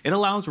effect. It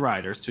allows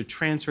riders to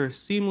transfer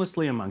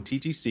seamlessly among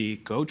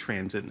TTC, GO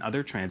Transit, and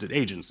other transit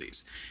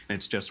agencies. And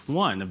it's just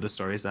one of the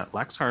stories that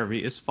Lex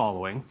Harvey is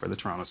following for the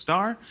Toronto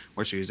Star,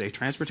 where she is a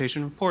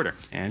transportation reporter,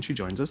 and she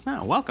joins us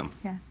now. Welcome.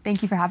 Yeah,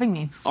 thank you for having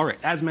me. All right,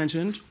 as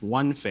mentioned,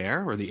 one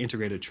fare, or the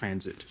integrated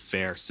transit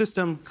fare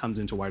system, comes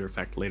into wider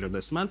effect later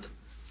this month.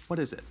 What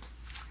is it?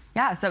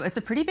 Yeah, so it's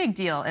a pretty big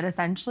deal. It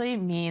essentially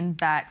means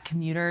that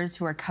commuters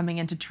who are coming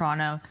into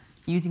Toronto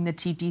using the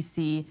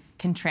TTC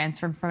can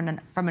transfer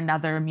from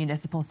another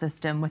municipal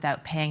system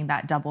without paying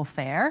that double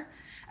fare,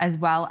 as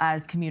well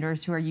as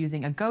commuters who are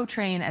using a GO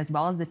train as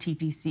well as the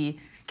TTC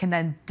can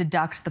then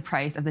deduct the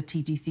price of the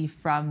TTC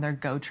from their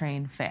GO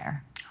train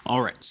fare.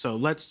 All right, so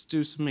let's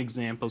do some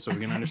examples so we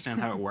can understand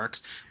how it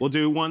works. We'll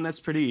do one that's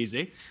pretty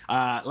easy.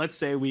 Let's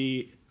say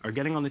we are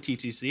getting on the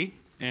TTC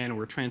and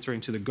we're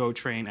transferring to the GO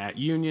train at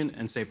Union,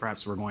 and say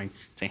perhaps we're going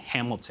to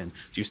Hamilton.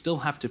 Do you still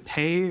have to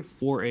pay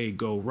for a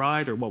GO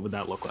ride, or what would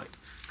that look like?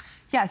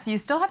 Yeah, so you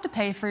still have to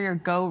pay for your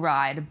GO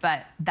ride,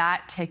 but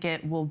that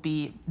ticket will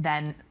be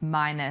then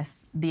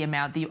minus the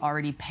amount that you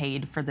already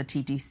paid for the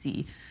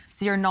TTC.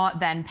 So you're not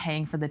then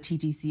paying for the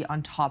TTC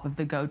on top of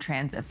the GO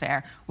Transit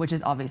fare, which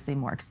is obviously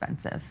more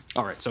expensive.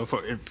 All right, so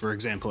for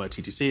example, at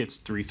TTC, it's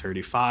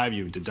 $3.35.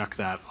 You deduct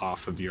that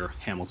off of your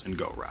Hamilton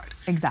GO ride.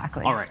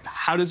 Exactly. All right,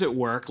 how does it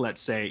work?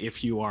 Let's say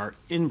if you are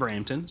in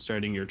Brampton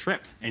starting your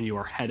trip and you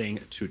are heading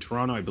to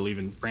Toronto. I believe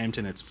in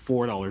Brampton it's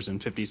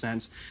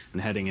 $4.50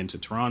 and heading into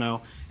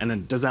Toronto. And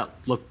then does that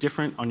look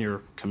different on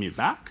your commute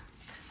back?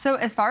 So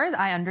as far as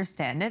I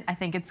understand it, I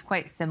think it's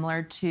quite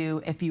similar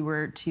to if you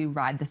were to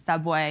ride the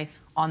subway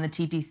on the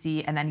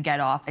TTC and then get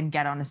off and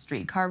get on a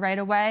streetcar right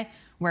away,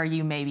 where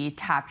you maybe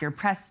tap your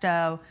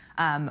Presto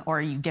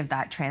or you give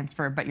that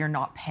transfer, but you're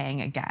not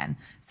paying again.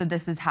 So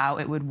this is how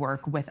it would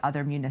work with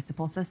other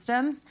municipal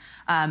systems,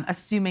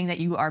 assuming that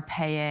you are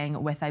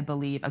paying with, I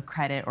believe, a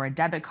credit or a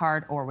debit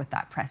card or with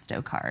that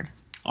Presto card.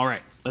 All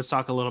right, let's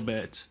talk a little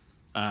bit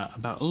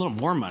about a little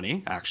more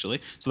money,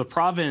 actually. So the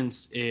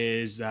province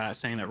is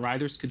saying that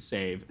riders could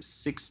save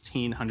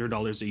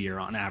 $1,600 a year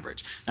on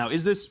average. Now,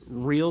 is this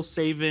real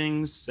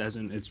savings, as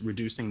in it's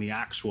reducing the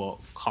actual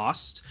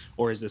cost,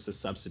 or is this a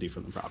subsidy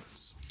from the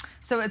province?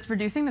 So it's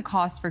reducing the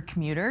cost for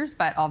commuters,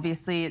 but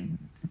obviously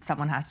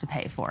someone has to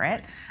pay for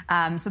it.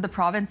 So the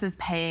province is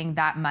paying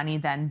that money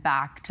then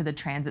back to the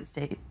transit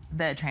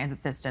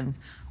systems,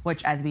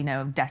 which, as we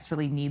know,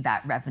 desperately need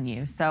that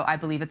revenue. So I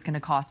believe it's going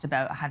to cost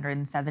about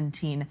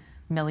 $117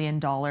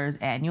 million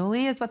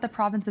annually is what the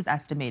province is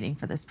estimating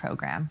for this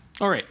program.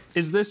 All right.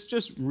 Is this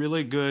just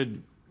really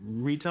good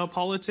retail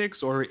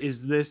politics, or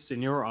is this,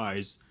 in your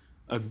eyes,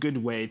 a good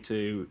way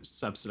to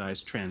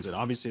subsidize transit?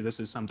 Obviously, this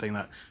is something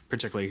that,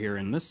 particularly here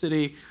in this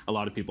city, a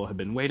lot of people have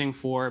been waiting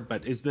for,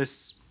 but is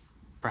this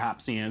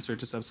perhaps the answer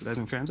to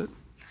subsidizing transit?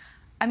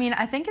 I mean,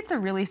 I think it's a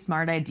really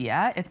smart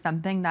idea. It's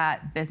something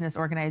that business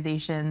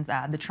organizations,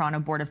 the Toronto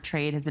Board of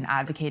Trade has been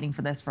advocating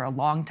for this for a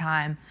long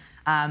time.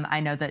 I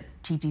know that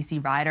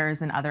TTC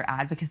riders and other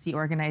advocacy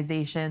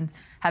organizations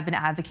have been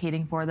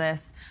advocating for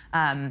this.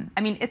 I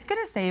mean, it's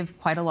going to save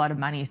quite a lot of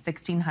money,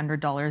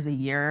 $1,600 a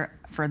year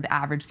for the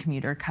average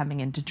commuter coming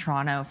into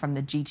Toronto from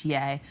the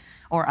GTA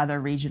or other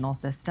regional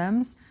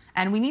systems.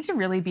 And we need to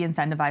really be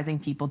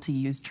incentivizing people to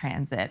use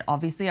transit.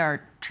 Obviously,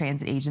 our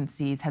transit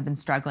agencies have been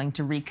struggling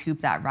to recoup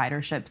that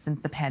ridership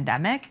since the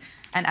pandemic.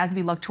 And as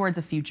we look towards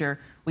the future,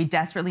 we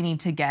desperately need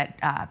to get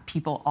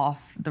people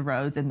off the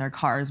roads in their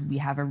cars. We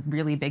have a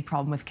really big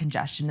problem with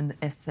congestion in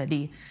this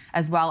city,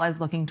 as well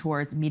as looking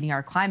towards meeting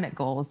our climate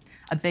goals.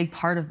 A big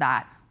part of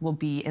that will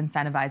be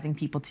incentivizing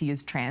people to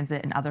use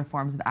transit and other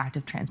forms of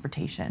active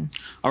transportation.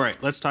 All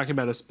right, let's talk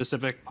about a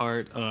specific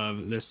part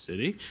of this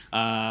city,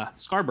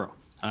 Scarborough.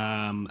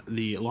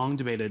 The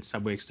long-debated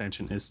subway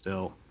extension is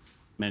still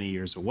many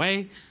years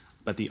away,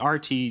 but the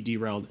RT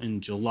derailed in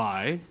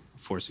July,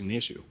 forcing the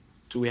issue.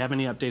 Do we have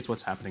any updates?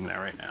 What's happening there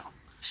right now?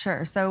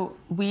 Sure. So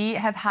we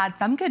have had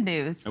some good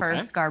news for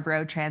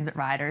Scarborough transit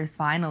riders,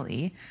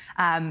 finally.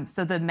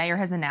 So the mayor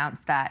has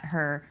announced that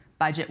her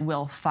budget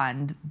will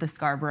fund the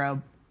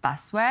Scarborough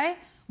busway,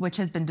 which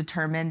has been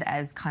determined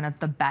as kind of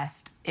the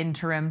best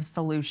interim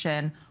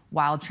solution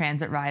while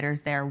transit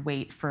riders there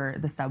wait for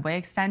the subway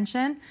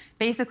extension.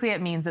 Basically,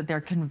 it means that they're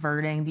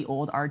converting the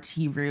old RT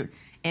route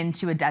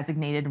into a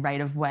designated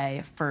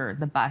right-of-way for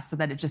the bus so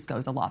that it just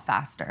goes a lot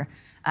faster.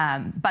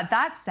 But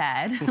that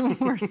said,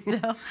 we're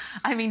still,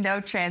 I mean, no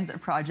transit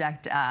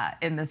project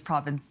in this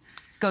province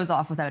goes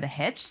off without a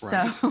hitch.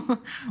 Right. So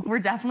we're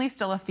definitely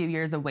still a few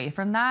years away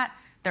from that.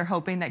 They're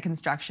hoping that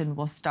construction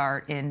will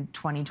start in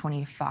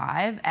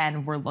 2025,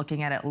 and we're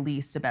looking at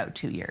least about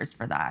 2 years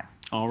for that.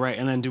 All right,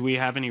 and then do we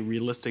have any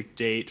realistic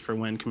date for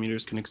when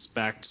commuters can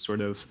expect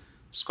sort of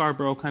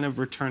Scarborough kind of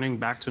returning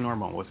back to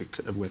normal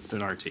with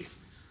an RT?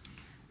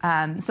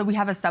 So we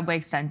have a subway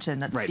extension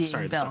that's being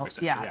built. The subway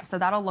extension, yeah. So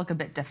that'll look a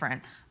bit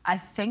different. I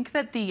think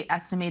that the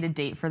estimated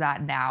date for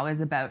that now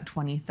is about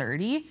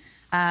 2030.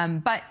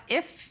 But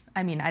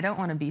I don't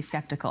want to be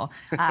skeptical.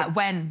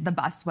 When the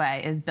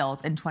busway is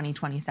built in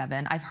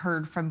 2027, I've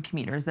heard from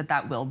commuters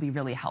that will be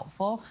really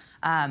helpful,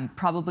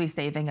 probably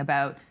saving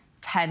about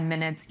 10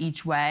 minutes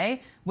each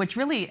way, which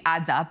really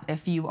adds up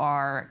if you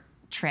are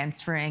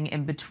transferring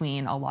in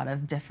between a lot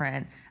of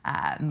different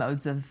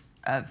modes of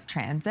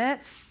transit.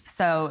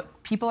 So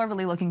people are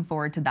really looking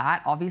forward to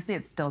that. Obviously,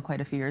 it's still quite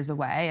a few years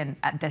away. And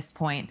at this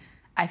point,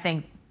 I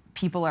think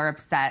people are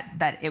upset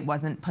that it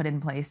wasn't put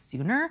in place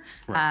sooner.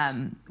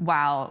 Right.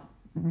 While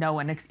no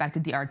one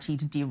expected the RT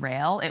to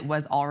derail, it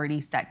was already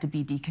set to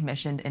be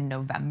decommissioned in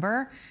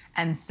November.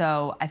 And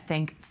so I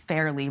think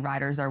fairly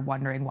riders are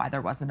wondering why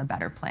there wasn't a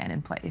better plan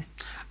in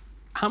place.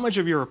 How much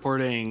of your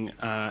reporting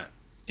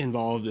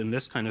involved in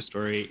this kind of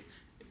story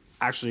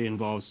actually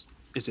involves,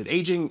 is it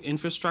aging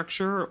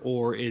infrastructure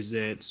or is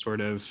it sort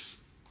of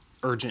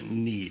urgent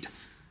need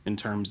in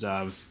terms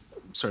of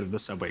sort of the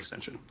subway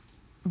extension?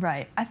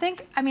 Right. I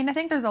think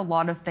there's a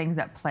lot of things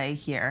at play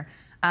here.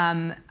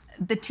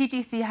 The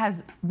TTC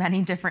has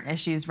many different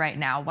issues right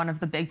now. One of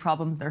the big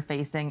problems they're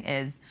facing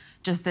is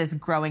just this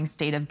growing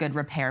state of good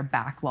repair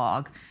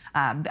backlog.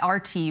 The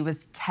RT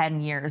was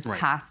 10 years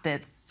past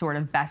its sort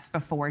of best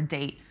before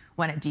date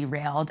when it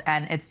derailed,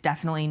 and it's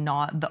definitely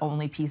not the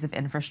only piece of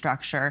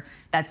infrastructure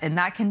that's in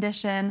that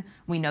condition.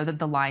 We know that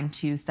the Line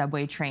 2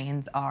 subway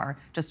trains are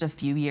just a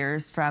few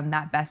years from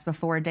that best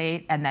before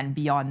date, and then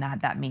beyond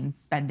that, that means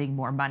spending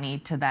more money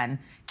to then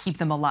keep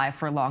them alive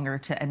for longer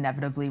to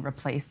inevitably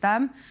replace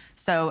them.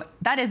 So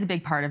that is a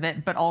big part of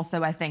it, but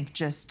also I think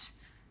just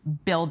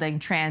building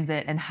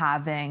transit and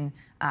having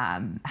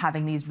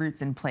these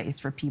routes in place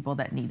for people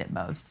that need it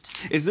most.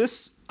 Is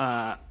this,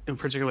 in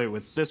particular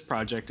with this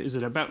project, is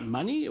it about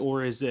money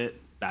or is it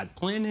bad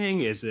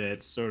planning? Is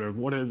it sort of,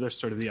 what are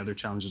the other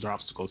challenges or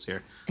obstacles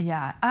here?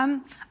 Yeah,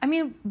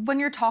 when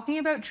you're talking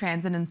about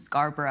transit in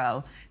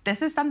Scarborough,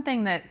 this is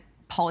something that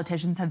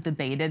politicians have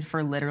debated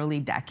for literally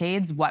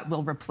decades, what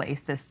will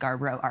replace this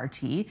Scarborough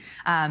RT.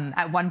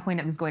 At one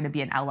point, it was going to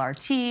be an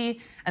LRT,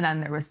 and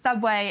then there was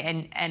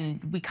subway, and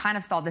we kind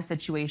of saw the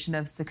situation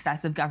of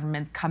successive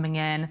governments coming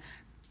in,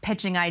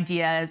 pitching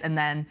ideas, and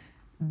then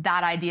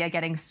that idea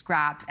getting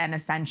scrapped and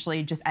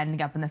essentially just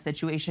ending up in the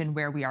situation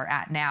where we are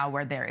at now,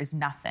 where there is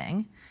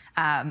nothing.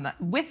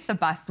 With the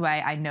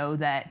busway, I know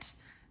that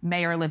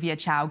Mayor Olivia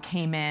Chow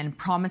came in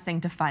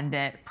promising to fund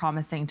it,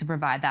 promising to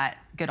provide that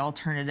good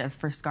alternative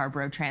for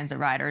Scarborough transit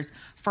riders.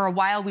 For a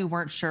while, we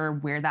weren't sure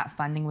where that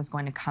funding was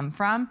going to come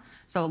from.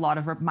 So a lot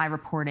of my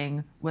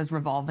reporting was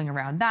revolving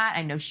around that.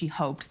 I know she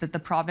hoped that the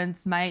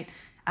province might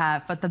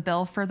foot the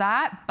bill for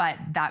that, but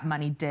that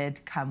money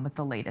did come with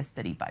the latest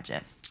city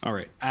budget. All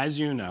right. As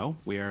you know,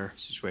 we are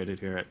situated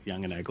here at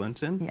Yonge and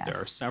Eglinton. Yes. There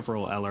are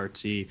several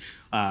LRT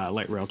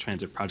light rail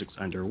transit projects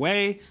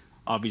underway.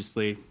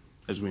 Obviously,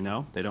 as we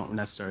know, they don't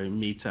necessarily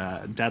meet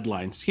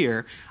deadlines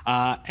here.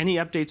 Any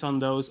updates on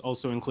those,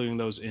 also including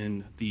those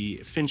in the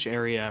Finch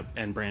area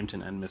and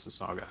Brampton and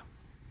Mississauga?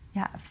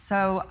 Yeah,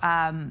 so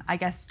I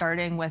guess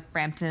starting with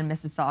Brampton and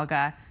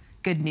Mississauga,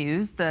 good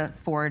news. The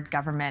Ford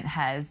government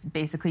has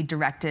basically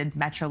directed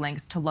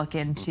Metrolinx to look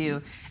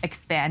into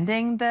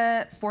expanding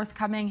the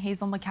forthcoming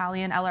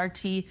Hazel-McCallion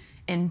LRT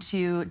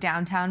into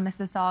downtown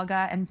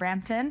Mississauga and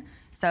Brampton.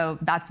 So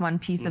that's one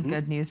piece of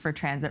good news for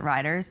transit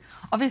riders.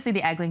 Obviously,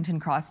 the Eglinton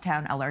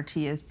Crosstown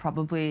LRT is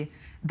probably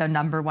the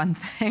 #1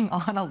 thing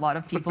on a lot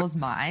of people's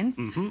minds.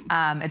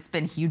 It's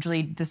been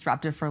hugely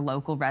disruptive for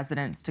local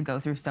residents to go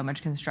through so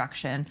much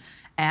construction.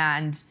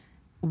 And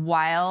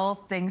while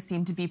things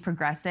seem to be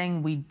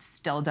progressing, we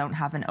still don't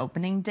have an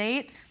opening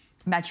date.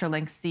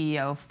 Metrolinx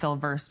CEO Phil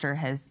Verster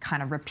has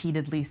kind of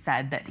repeatedly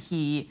said that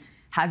he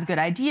has a good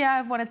idea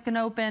of when it's going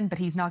to open, but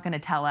he's not going to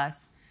tell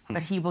us.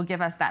 But he will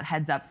give us that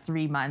heads up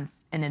 3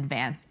 months in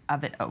advance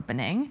of it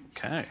opening.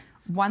 Okay.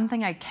 One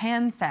thing I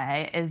can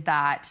say is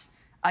that,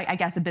 I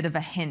guess a bit of a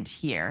hint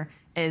here,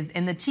 is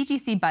in the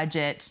TTC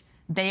budget,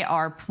 they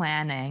are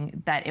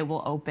planning that it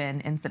will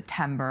open in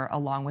September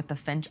along with the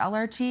Finch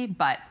LRT,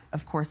 but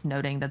of course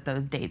noting that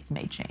those dates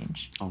may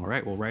change. All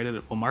right, we'll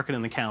mark it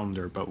in the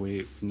calendar, but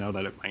we know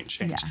that it might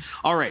change. Yeah.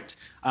 All right,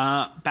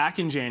 back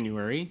in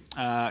January,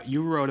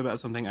 you wrote about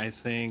something I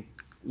think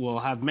will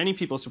have many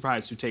people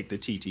surprised who take the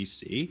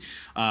TTC,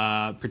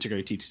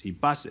 particularly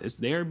TTC buses.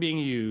 They are being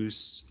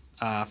used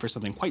for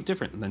something quite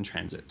different than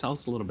transit. Tell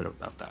us a little bit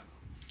about that.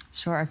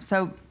 Sure.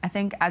 So I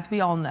think, as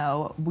we all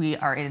know, we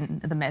are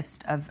in the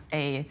midst of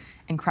an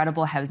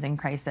incredible housing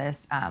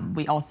crisis.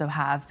 We also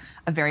have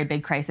a very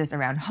big crisis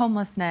around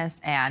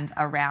homelessness and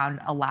around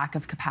a lack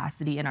of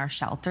capacity in our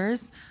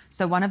shelters.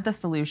 So one of the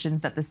solutions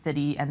that the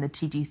city and the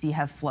TTC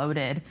have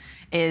floated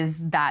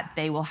is that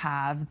they will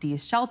have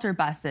these shelter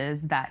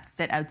buses that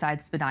sit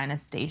outside Spadina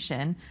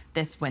Station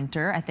this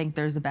winter. I think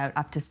there's about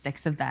up to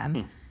 6 of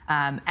them.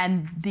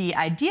 And the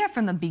idea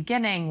from the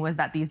beginning was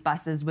that these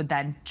buses would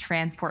then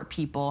transport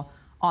people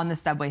on the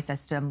subway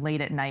system late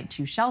at night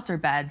to shelter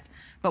beds.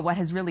 But what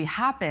has really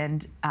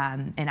happened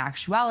in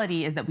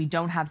actuality is that we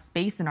don't have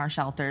space in our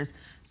shelters.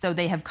 So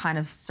they have kind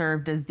of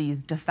served as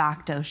these de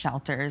facto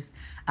shelters,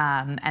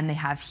 and they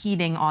have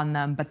heating on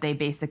them, but they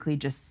basically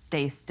just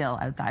stay still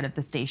outside of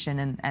the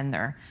station, and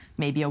they're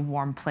maybe a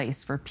warm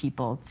place for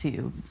people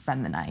to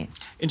spend the night.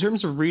 In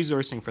terms of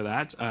resourcing for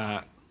that,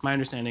 my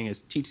understanding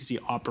is TTC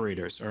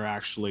operators are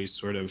actually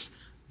sort of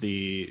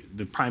the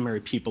primary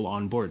people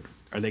on board.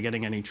 Are they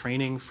getting any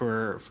training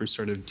for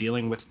sort of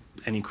dealing with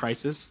any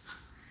crisis?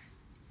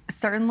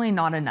 Certainly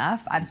not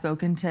enough. I've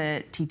spoken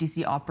to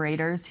TTC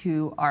operators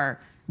who are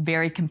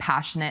very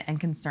compassionate and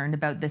concerned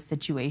about this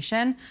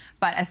situation.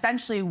 But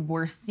essentially,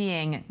 we're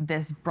seeing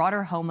this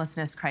broader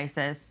homelessness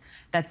crisis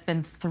that's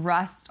been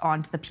thrust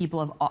onto the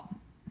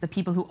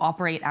people who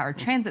operate our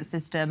transit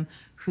system,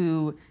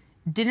 who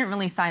didn't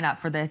really sign up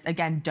for this,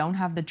 again, don't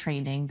have the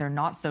training, they're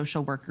not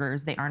social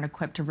workers, they aren't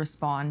equipped to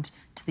respond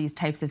to these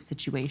types of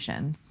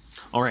situations.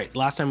 All right,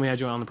 last time we had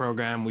you on the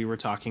program, we were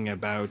talking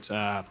about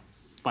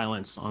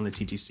violence on the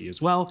TTC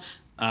as well.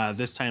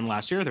 This time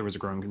last year, there was a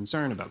growing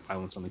concern about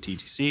violence on the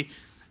TTC.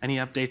 Any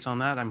updates on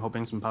that? I'm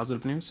hoping some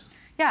positive news.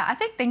 Yeah, I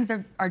think things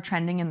are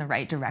trending in the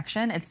right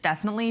direction. It's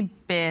definitely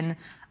been,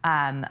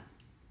 I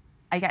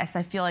guess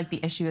I feel like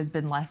the issue has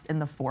been less in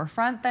the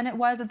forefront than it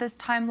was at this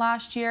time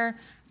last year.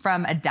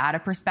 From a data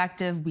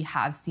perspective, we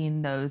have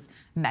seen those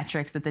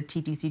metrics that the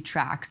TTC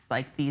tracks,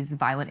 like these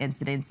violent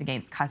incidents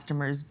against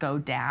customers, go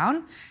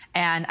down.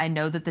 And I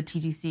know that the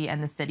TTC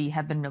and the city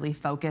have been really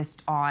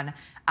focused on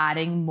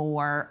adding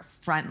more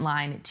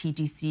frontline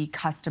TTC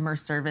customer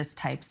service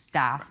type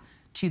staff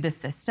to the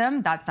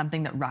system. That's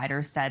something that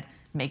riders said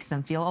makes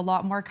them feel a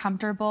lot more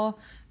comfortable.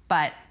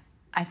 But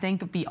I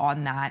think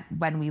beyond that,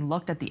 when we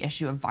looked at the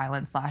issue of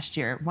violence last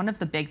year, one of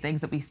the big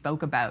things that we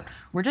spoke about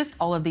were just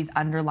all of these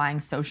underlying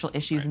social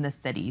issues in the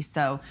city.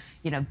 So,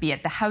 be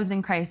it the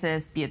housing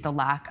crisis, be it the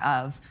lack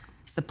of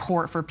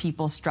support for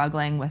people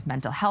struggling with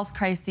mental health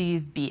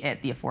crises, be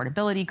it the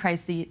affordability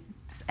crises.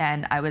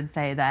 And I would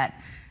say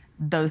that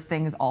those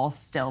things all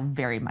still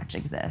very much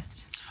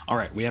exist. All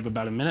right, we have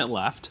about a minute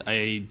left.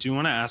 I do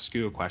want to ask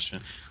you a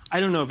question. I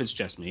don't know if it's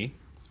just me.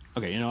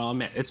 Okay, I'll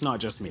admit, it's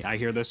not just me. I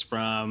hear this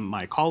from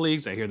my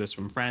colleagues, I hear this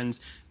from friends,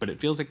 but it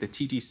feels like the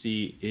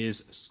TTC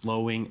is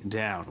slowing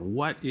down.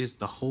 What is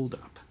the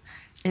holdup?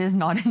 It is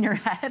not in your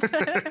head.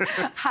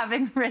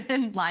 Having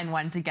ridden Line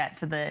 1 to get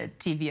to the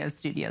TVO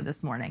studio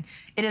this morning,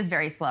 it is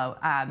very slow.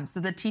 So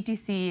the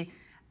TTC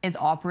is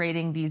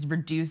operating these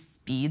reduced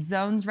speed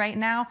zones right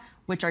now,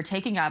 which are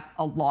taking up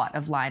a lot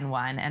of Line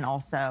 1, and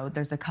also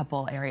there's a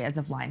couple areas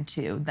of Line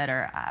 2 that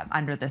are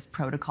under this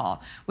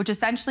protocol, which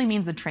essentially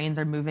means the trains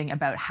are moving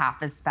about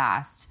half as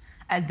fast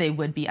as they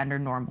would be under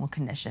normal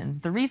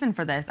conditions. The reason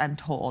for this, I'm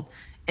told,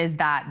 is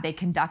that they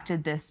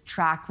conducted this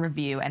track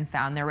review and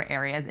found there were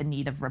areas in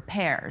need of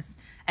repairs.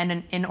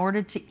 And in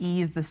order to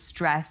ease the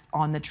stress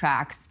on the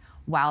tracks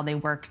while they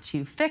work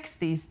to fix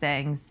these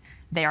things,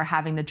 they are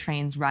having the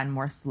trains run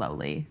more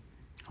slowly.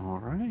 All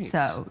right.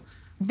 So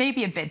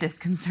maybe a bit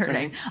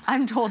disconcerting.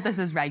 I'm told this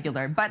is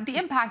regular, but the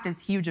impact is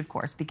huge, of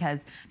course,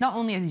 because not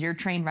only is your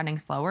train running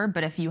slower,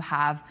 but if you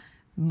have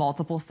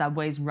multiple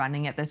subways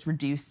running at this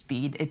reduced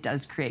speed, it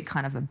does create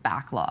kind of a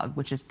backlog,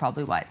 which is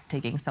probably why it's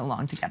taking so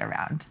long to get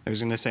around. I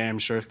was going to say, I'm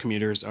sure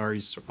commuters are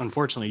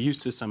unfortunately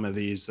used to some of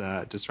these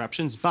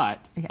disruptions, but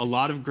a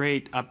lot of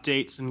great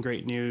updates and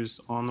great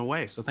news on the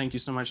way. So thank you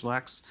so much,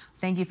 Lex.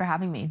 Thank you for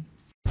having me.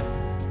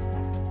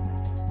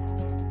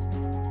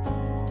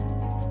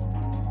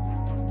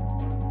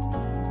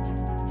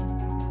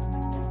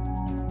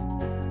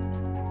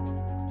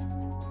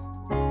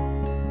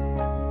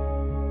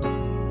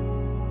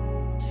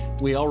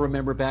 We all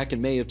remember back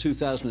in May of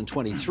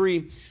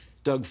 2023,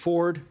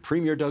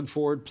 Premier Doug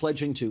Ford,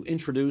 pledging to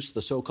introduce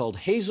the so-called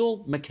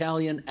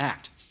Hazel-McCallion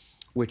Act,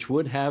 which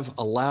would have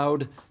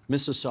allowed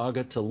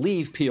Mississauga to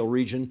leave Peel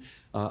Region,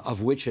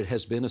 of which it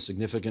has been a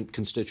significant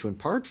constituent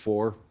part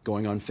for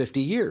going on 50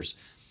 years.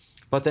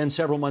 But then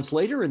several months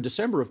later, in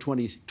December of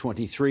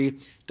 2023,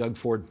 Doug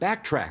Ford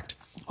backtracked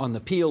on the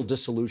Peel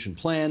dissolution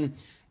plan,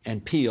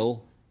 and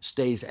Peel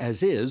stays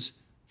as is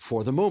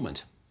for the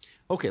moment.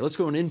 Okay, let's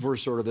go in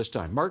inverse order this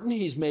time. Martin,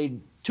 he's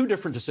made two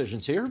different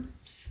decisions here.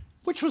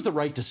 Which was the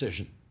right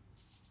decision?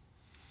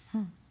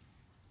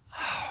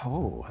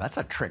 Oh, that's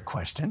a trick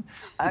question.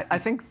 I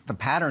think the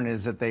pattern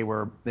is that they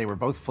were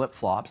both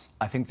flip-flops.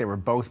 I think they were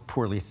both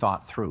poorly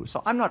thought through.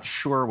 So I'm not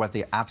sure what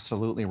the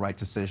absolutely right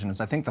decision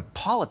is. I think the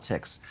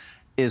politics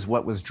is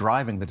what was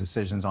driving the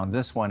decisions on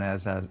this one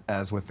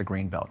as with the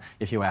Greenbelt.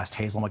 If you asked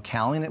Hazel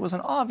McCallion, it was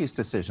an obvious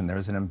decision. There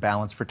was an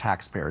imbalance for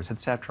taxpayers,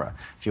 etc.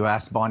 If you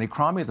asked Bonnie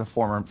Crombie,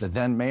 the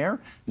then mayor,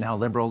 now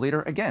Liberal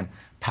leader, again,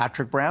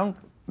 Patrick Brown,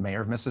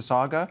 mayor of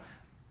Mississauga.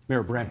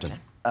 Mayor of Brampton.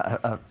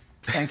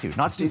 Thank you.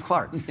 Not Steve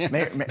Clark.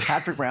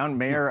 Patrick Brown,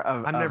 mayor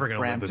of Brampton. I'm never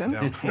going to live this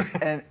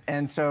down.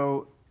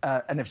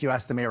 And if you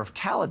ask the mayor of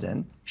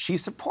Caledon, she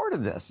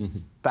supported this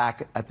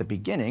back at the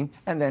beginning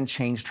and then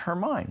changed her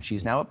mind.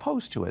 She's now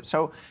opposed to it.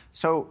 So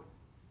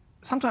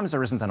sometimes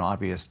there isn't an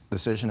obvious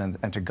decision,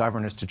 and to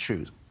govern is to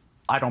choose.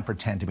 I don't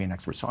pretend to be an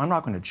expert, so I'm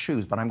not going to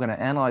choose, but I'm going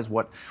to analyze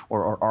what,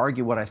 or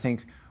argue what I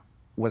think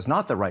was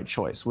not the right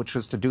choice, which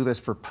was to do this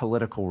for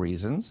political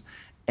reasons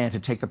and to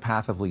take the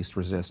path of least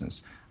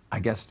resistance. I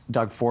guess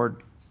Doug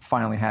Ford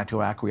finally had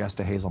to acquiesce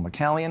to Hazel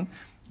McCallion,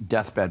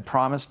 deathbed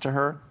promise to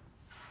her,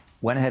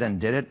 went ahead and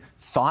did it,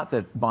 thought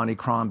that Bonnie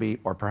Crombie,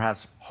 or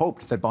perhaps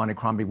hoped that Bonnie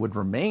Crombie would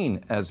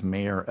remain as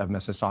mayor of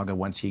Mississauga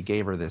once he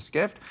gave her this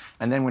gift.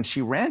 And then when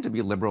she ran to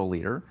be Liberal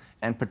leader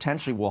and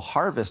potentially will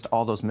harvest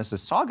all those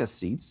Mississauga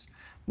seats,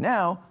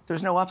 now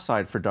there's no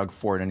upside for Doug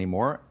Ford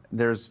anymore.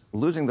 There's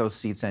losing those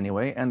seats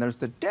anyway, and there's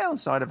the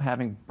downside of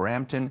having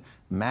Brampton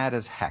mad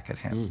as heck at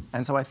him.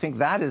 And so I think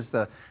that is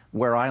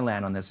where I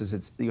land on this,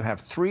 is you have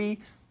three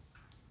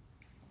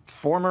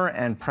former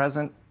and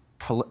present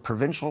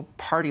provincial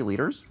party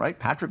leaders, right?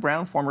 Patrick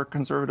Brown, former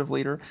Conservative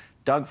leader,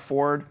 Doug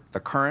Ford, the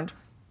current,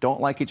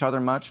 don't like each other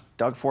much.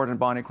 Doug Ford and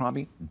Bonnie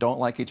Crombie don't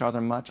like each other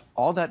much.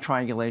 All that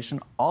triangulation,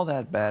 all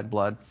that bad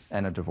blood,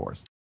 and a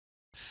divorce.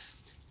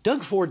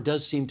 Doug Ford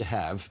does seem to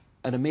have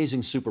an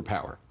amazing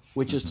superpower,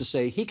 which is to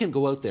say he can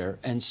go out there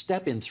and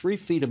step in 3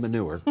 feet of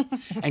manure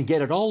and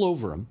get it all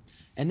over him,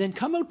 and then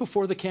come out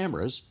before the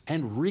cameras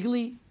and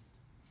really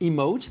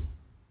emote,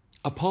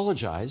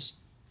 apologize,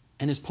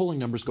 and his polling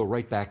numbers go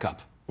right back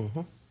up.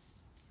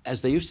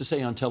 As they used to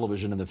say on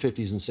television in the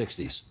 50s and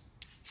 60s,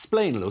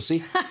 "Splain,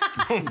 Lucy."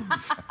 I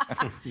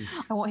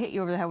won't hit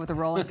you over the head with a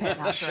rolling pin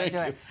after I do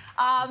it.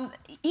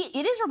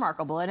 It is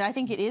remarkable, and I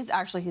think it is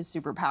actually his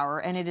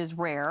superpower, and it is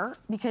rare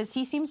because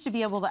he seems to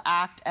be able to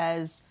act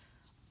as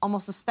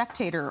almost a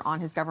spectator on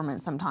his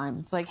government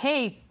sometimes. It's like,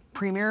 hey,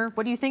 Premier,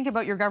 what do you think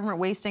about your government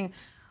wasting?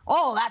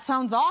 Oh, that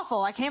sounds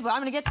awful. I can't believe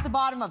I'm going to get to the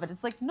bottom of it.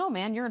 It's like, no,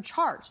 man, you're in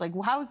charge. Like,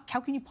 how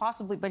can you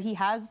possibly? But he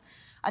has,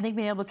 I think,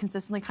 been able to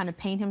consistently kind of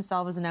paint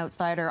himself as an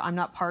outsider. I'm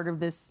not part of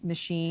this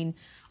machine.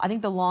 I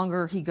think the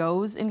longer he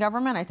goes in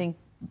government, I think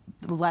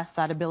the less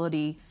that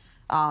ability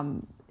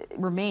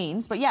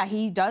remains. But yeah,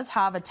 he does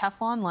have a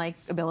Teflon-like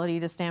ability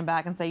to stand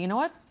back and say, you know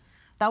what?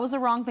 That was the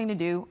wrong thing to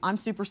do. I'm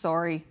super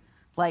sorry.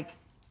 Like,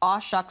 aw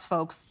shucks,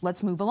 folks,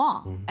 let's move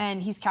along.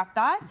 And he's kept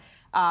that.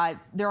 I've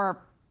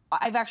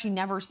actually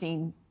never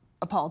seen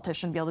a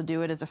politician be able to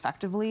do it as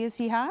effectively as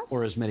he has.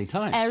 Or as many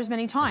times. Or as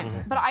many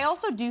times. But I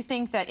also do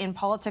think that in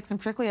politics, and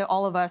particularly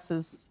all of us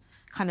as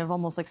kind of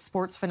almost like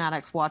sports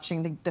fanatics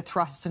watching the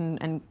thrust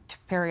and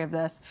parry of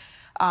this,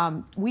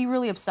 we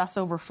really obsess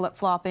over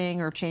flip-flopping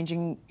or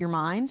changing your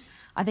mind.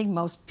 I think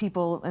most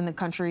people in the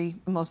country,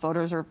 most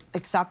voters,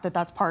 accept that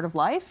that's part of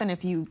life. And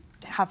if you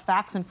have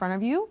facts in front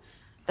of you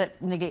that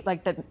negate,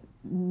 like that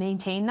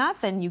maintain that,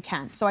 then you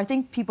can. So I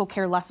think people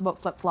care less about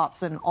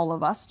flip-flops than all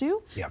of us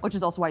do, which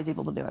is also why he's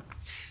able to do it.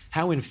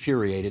 How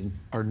infuriated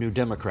are New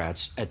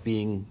Democrats at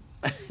being,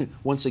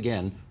 once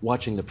again,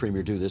 watching the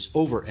Premier do this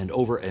over and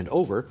over and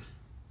over,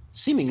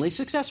 seemingly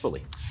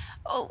successfully?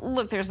 Oh,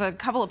 look, there's a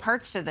couple of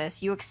parts to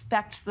this. You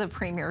expect the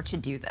Premier to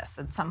do this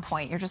at some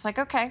point. You're just like,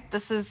 okay,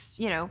 this is,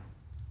 you know,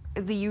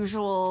 the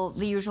usual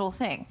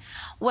thing.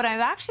 What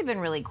I've actually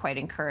been really quite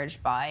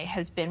encouraged by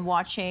has been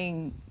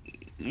watching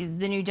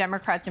the New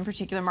Democrats, in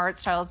particular Marit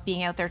Stiles,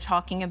 being out there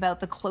talking about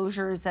the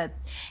closures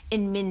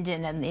in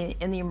Minden and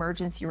in the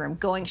emergency room.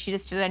 She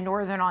just did a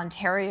Northern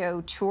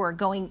Ontario tour,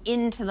 going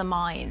into the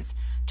mines,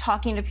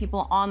 talking to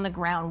people on the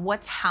ground,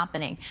 what's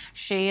happening.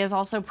 She is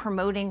also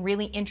promoting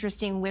really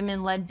interesting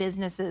women-led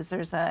businesses.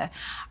 There's a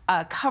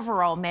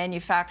coverall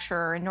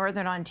manufacturer in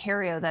Northern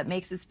Ontario that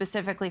makes it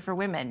specifically for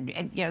women.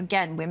 And, you know,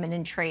 again, women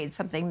in trade,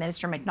 something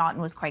Minister McNaughton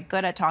was quite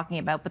good at talking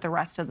about, but the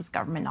rest of this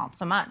government not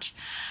so much.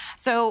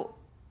 So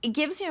it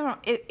gives you,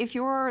 if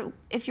you're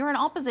an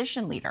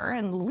opposition leader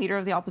and the leader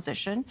of the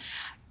opposition,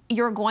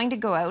 you're going to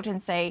go out and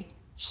say,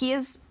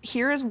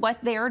 here is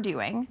what they are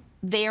doing.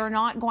 They are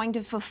not going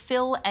to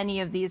fulfill any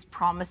of these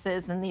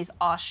promises and these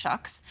aw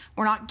shucks.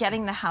 We're not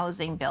getting the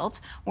housing built.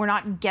 We're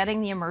not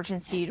getting the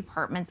emergency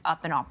departments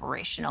up and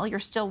operational. You're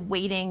still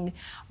waiting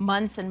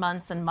months and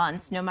months and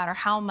months, no matter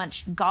how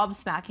much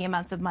gobsmacking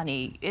amounts of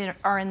money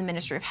are in the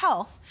Ministry of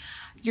Health.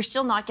 You're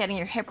still not getting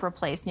your hip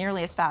replaced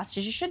nearly as fast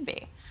as you should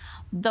be.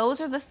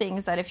 Those are the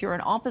things that if you're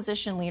an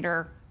opposition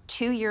leader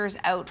 2 years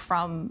out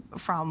from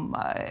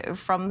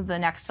the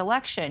next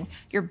election,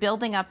 you're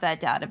building up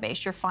that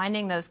database. You're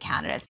finding those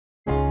candidates.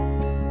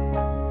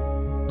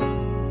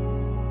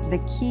 The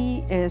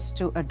key is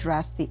to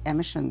address the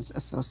emissions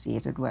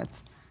associated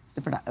with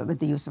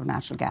the use of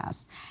natural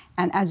gas.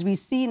 And as we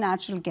see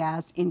natural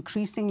gas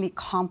increasingly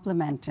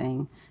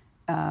complementing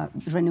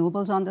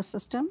renewables on the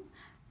system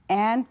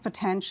and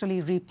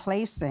potentially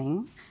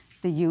replacing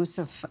the use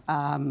of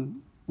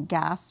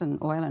gas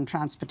and oil in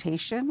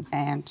transportation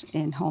and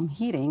in home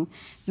heating,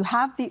 you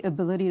have the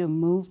ability to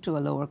move to a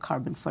lower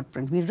carbon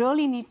footprint. We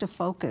really need to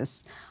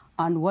focus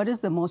on what is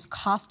the most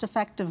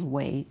cost-effective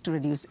way to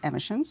reduce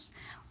emissions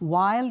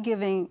while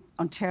giving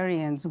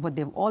Ontarians what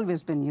they've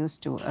always been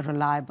used to, a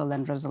reliable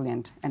and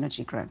resilient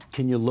energy grid.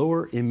 Can you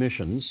lower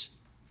emissions?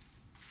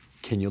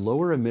 Can you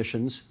lower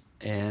emissions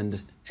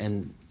and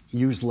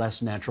use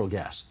less natural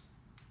gas?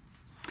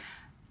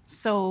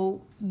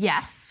 So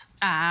yes,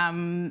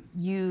 I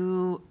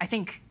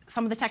think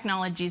some of the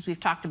technologies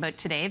we've talked about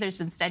today, there's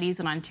been studies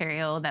in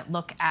Ontario that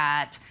look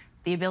at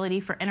the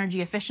ability for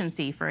energy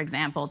efficiency, for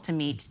example, to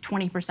meet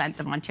 20%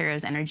 of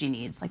Ontario's energy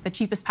needs. Like the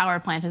cheapest power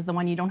plant is the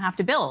one you don't have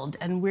to build.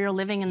 And we're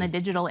living in the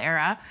digital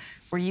era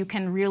where you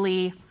can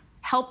really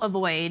help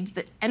avoid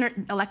the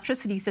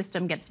electricity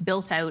system gets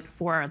built out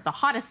for the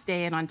hottest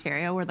day in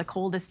Ontario or the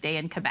coldest day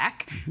in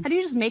Quebec. How do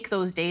you just make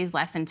those days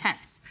less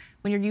intense?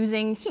 When you're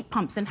using heat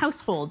pumps in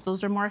households,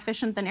 those are more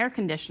efficient than air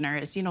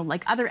conditioners, you know,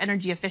 like other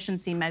energy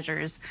efficiency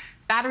measures.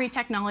 Battery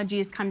technology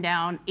has come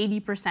down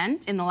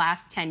 80% in the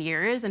last 10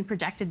 years and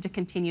projected to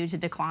continue to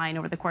decline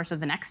over the course of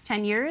the next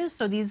 10 years.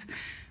 So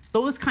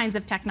those kinds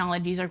of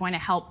technologies are going to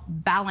help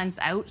balance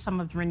out some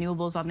of the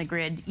renewables on the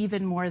grid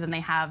even more than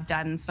they have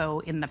done so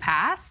in the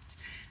past.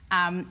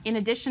 In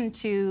addition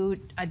to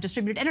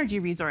distributed energy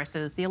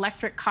resources, the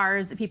electric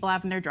cars that people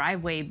have in their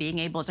driveway being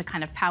able to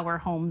kind of power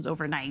homes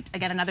overnight.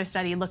 Again, another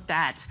study looked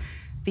at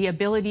the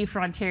ability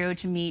for Ontario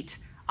to meet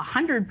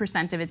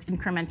 100% of its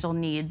incremental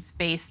needs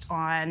based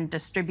on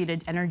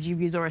distributed energy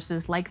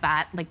resources like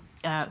that, like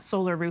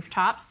solar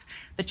rooftops.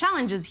 The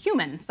challenge is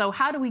human. So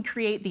how do we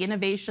create the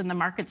innovation, the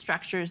market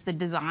structures, the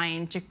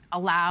design to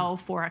allow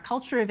for a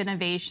culture of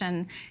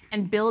innovation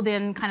and build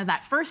in kind of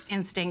that first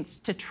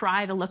instinct to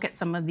try to look at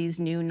some of these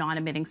new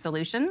non-emitting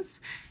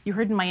solutions? You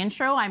heard in my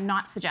intro, I'm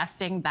not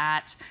suggesting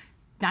that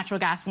natural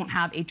gas won't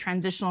have a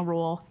transitional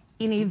role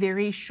in a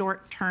very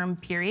short-term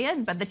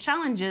period, but the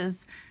challenge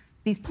is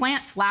these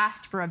plants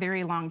last for a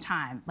very long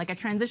time. Like a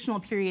transitional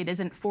period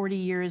isn't 40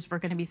 years we're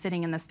going to be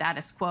sitting in the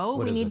status quo.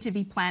 We need to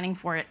be planning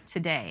for it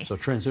today. So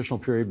transitional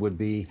period would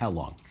be how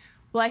long?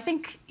 Well, I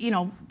think, you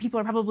know,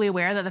 people are probably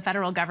aware that the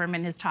federal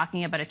government is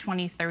talking about a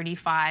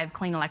 2035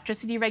 clean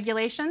electricity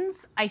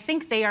regulations. I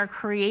think they are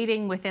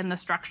creating within the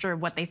structure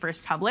of what they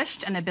first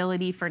published an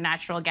ability for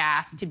natural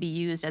gas to be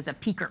used as a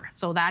peaker.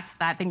 So that's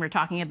that thing we're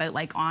talking about,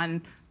 like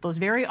on those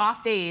very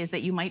off days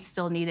that you might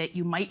still need it,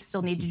 you might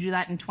still need to do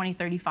that in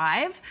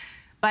 2035.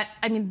 But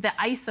I mean, the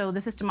ISO, the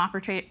system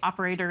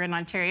operator in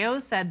Ontario,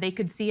 said they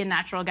could see a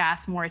natural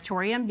gas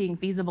moratorium being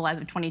feasible as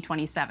of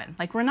 2027.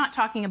 Like, we're not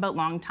talking about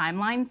long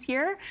timelines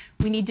here.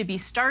 We need to be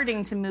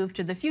starting to move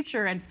to the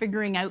future and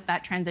figuring out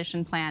that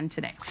transition plan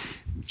today.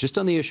 Just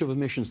on the issue of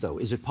emissions, though,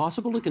 is it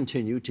possible to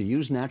continue to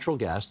use natural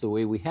gas the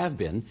way we have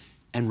been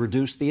and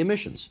reduce the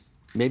emissions?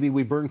 Maybe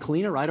we burn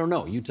cleaner? I don't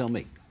know. You tell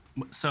me.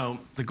 So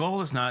the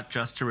goal is not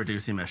just to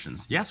reduce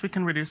emissions. Yes, we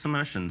can reduce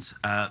emissions.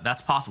 That's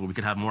possible. We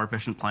could have more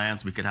efficient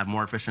plants. We could have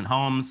more efficient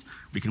homes.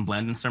 We can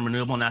blend in some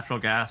renewable natural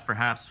gas,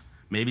 perhaps,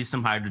 maybe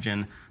some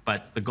hydrogen.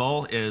 But the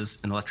goal is,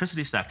 in the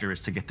electricity sector, is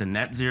to get to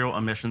net zero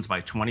emissions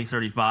by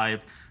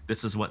 2035.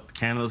 This is what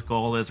Canada's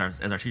goal is,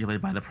 as articulated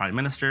by the Prime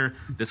Minister.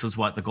 This is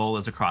what the goal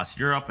is across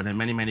Europe and in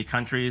many, many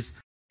countries.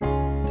 In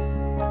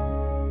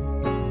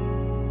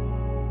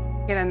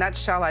a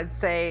nutshell, I'd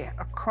say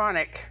a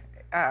chronic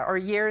or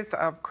years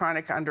of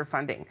chronic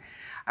underfunding.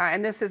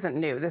 And this isn't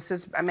new. This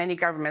is many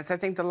governments. I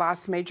think the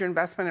last major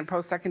investment in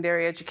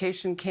post-secondary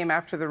education came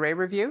after the Ray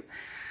Review,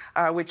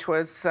 which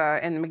was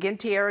in the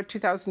McGuinty era,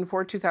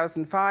 2004,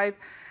 2005.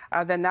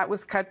 Then that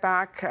was cut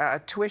back.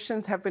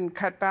 Tuitions have been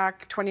cut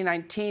back.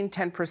 2019,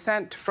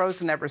 10%,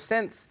 frozen ever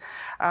since.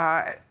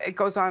 It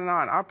goes on and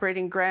on.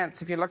 Operating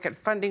grants, if you look at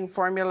funding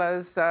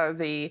formulas,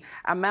 the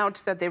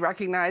amount that they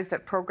recognize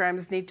that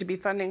programs need to be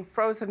funding,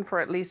 frozen for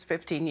at least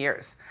 15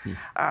 years.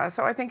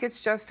 So I think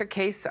it's just a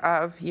case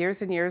of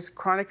years and years,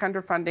 chronic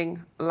underfunding,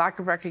 lack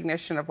of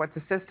recognition of what the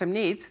system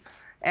needs,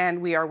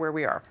 and we are where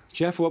we are.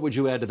 Jeff, what would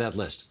you add to that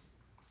list?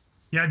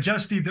 Yeah,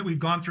 just, Steve, that we've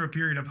gone through a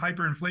period of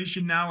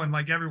hyperinflation now, and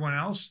like everyone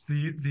else,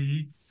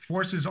 the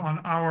forces on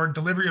our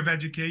delivery of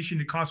education,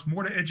 it costs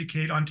more to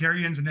educate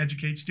Ontarians and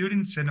educate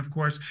students, and of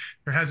course,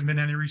 there hasn't been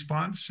any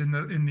response in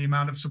the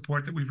amount of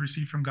support that we've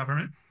received from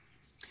government.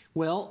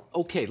 Well,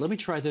 okay, let me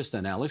try this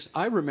then, Alex.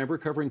 I remember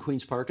covering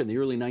Queen's Park in the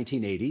early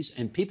 1980s,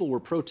 and people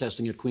were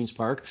protesting at Queen's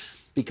Park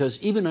because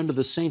even under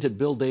the sainted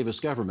Bill Davis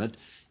government,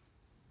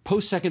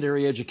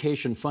 post-secondary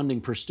education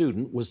funding per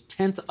student was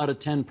 10th out of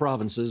 10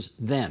 provinces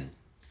then.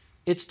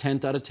 It's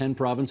 10th out of 10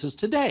 provinces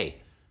today.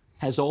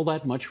 Has all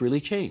that much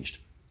really changed?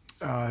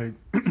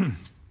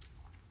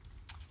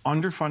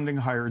 Underfunding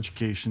higher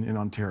education in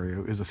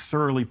Ontario is a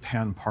thoroughly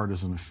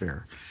pan-partisan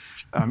affair.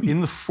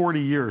 In the 40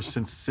 years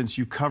since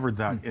you covered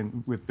that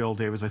with Bill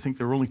Davis, I think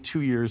there were only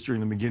 2 years during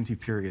the McGuinty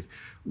period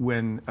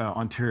when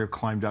Ontario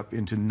climbed up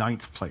into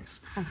 9th place.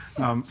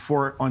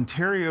 For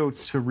Ontario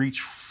to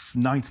reach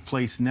 9th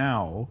place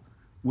now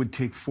would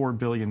take $4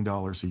 billion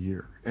a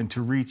year. And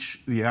to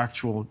reach the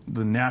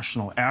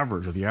national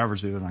average, or the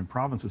average of the 9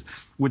 provinces,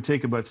 would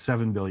take about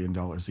 $7 billion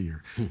a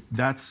year.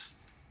 That's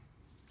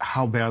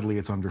how badly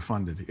it's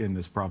underfunded in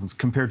this province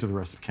compared to the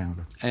rest of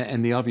Canada.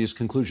 And the obvious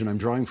conclusion I'm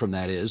drawing from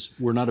that is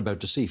we're not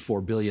about to see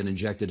 $4 billion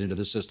injected into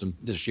the system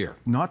this year.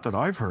 Not that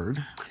I've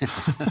heard.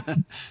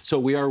 So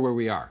we are where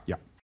we are. Yeah.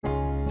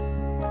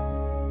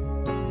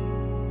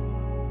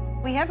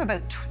 We have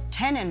about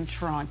 10 in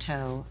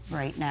Toronto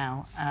right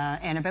now,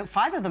 and about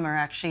 5 of them are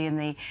actually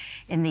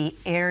in the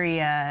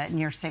area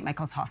near St.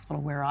 Michael's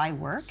Hospital where I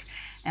work.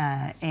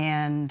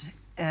 And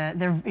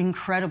they're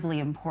incredibly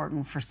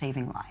important for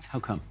saving lives. How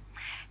come?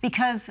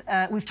 Because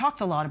we've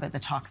talked a lot about the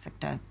toxic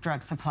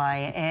drug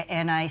supply,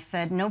 and I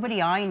said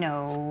nobody I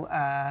know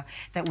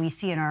that we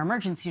see in our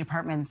emergency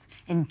departments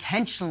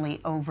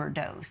intentionally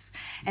overdose.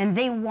 And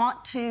they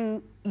want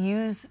to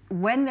use,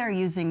 when they're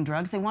using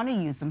drugs, they want to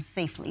use them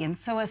safely. And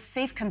so a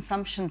safe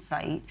consumption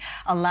site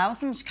allows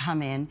them to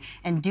come in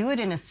and do it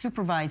in a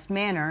supervised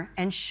manner.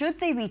 And should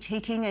they be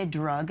taking a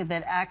drug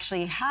that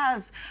actually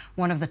has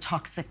one of the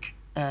toxic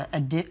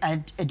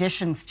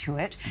additions to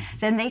it,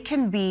 then they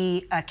can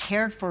be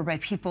cared for by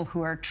people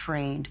who are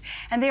trained.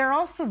 And they are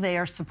also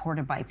there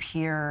supported by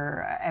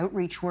peer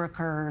outreach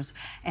workers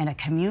and a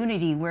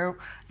community where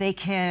they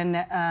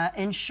can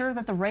ensure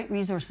that the right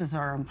resources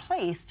are in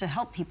place to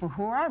help people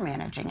who are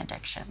managing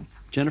addictions.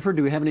 Jennifer,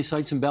 do we have any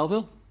sites in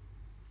Belleville?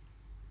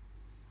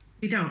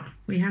 We don't.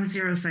 We have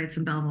 0 sites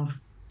in Belleville.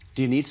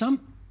 Do you need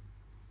some?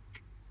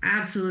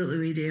 Absolutely,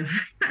 we do.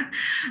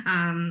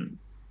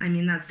 I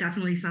mean, that's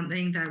definitely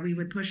something that we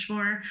would push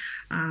for.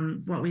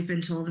 What we've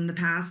been told in the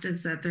past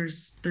is that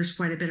there's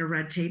quite a bit of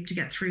red tape to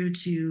get through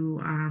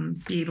to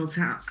be able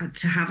to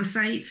have a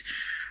site.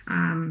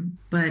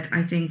 But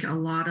I think a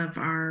lot of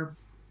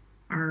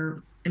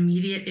our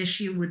immediate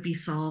issue would be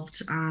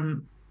solved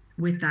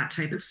with that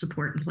type of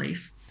support in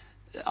place.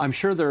 I'm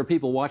sure there are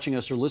people watching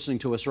us or listening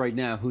to us right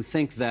now who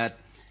think that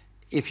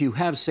if you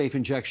have safe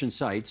injection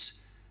sites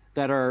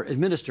that are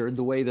administered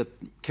the way that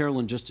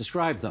Carolyn just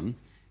described them,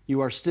 you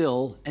are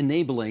still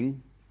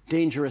enabling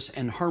dangerous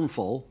and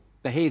harmful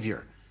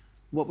behavior.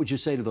 What would you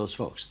say to those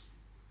folks?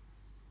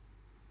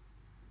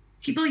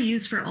 People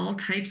use for all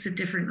types of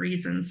different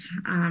reasons,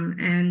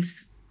 and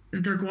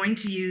they're going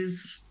to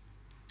use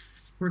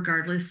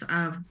regardless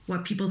of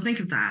what people think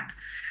of that.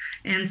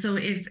 And so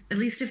at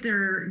least if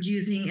they're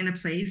using in a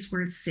place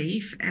where it's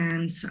safe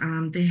and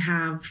they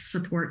have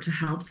support to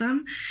help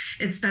them,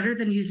 it's better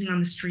than using on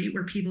the street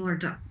where people are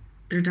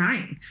they're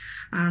dying.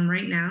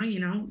 Right now,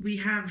 you know, we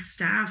have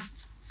staff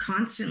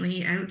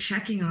constantly out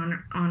checking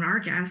on our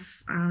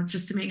guests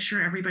just to make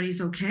sure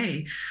everybody's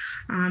okay.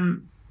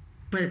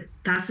 But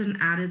that's an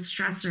added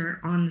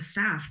stressor on the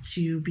staff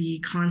to be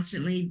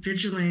constantly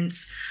vigilant,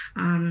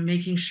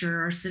 making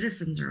sure our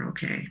citizens are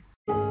okay.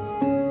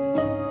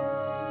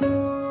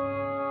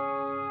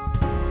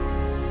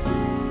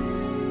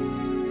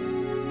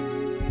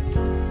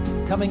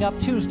 Coming up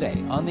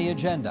Tuesday on the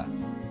agenda.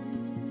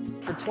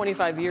 For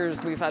 25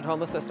 years, we've had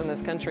homelessness in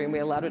this country, and we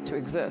allowed it to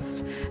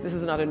exist. This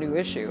is not a new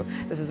issue.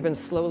 This has been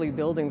slowly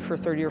building for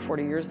 30 or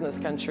 40 years in this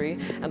country,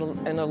 and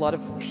a lot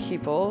of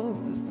people,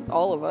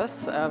 all of us,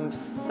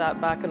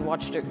 sat back and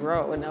watched it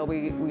grow, and now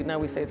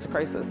we say it's a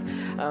crisis,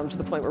 to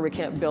the point where we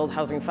can't build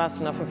housing fast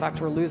enough. In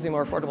fact, we're losing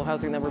more affordable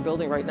housing than we're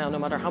building right now, no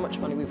matter how much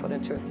money we put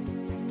into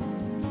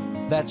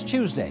it. That's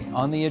Tuesday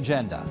on the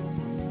agenda.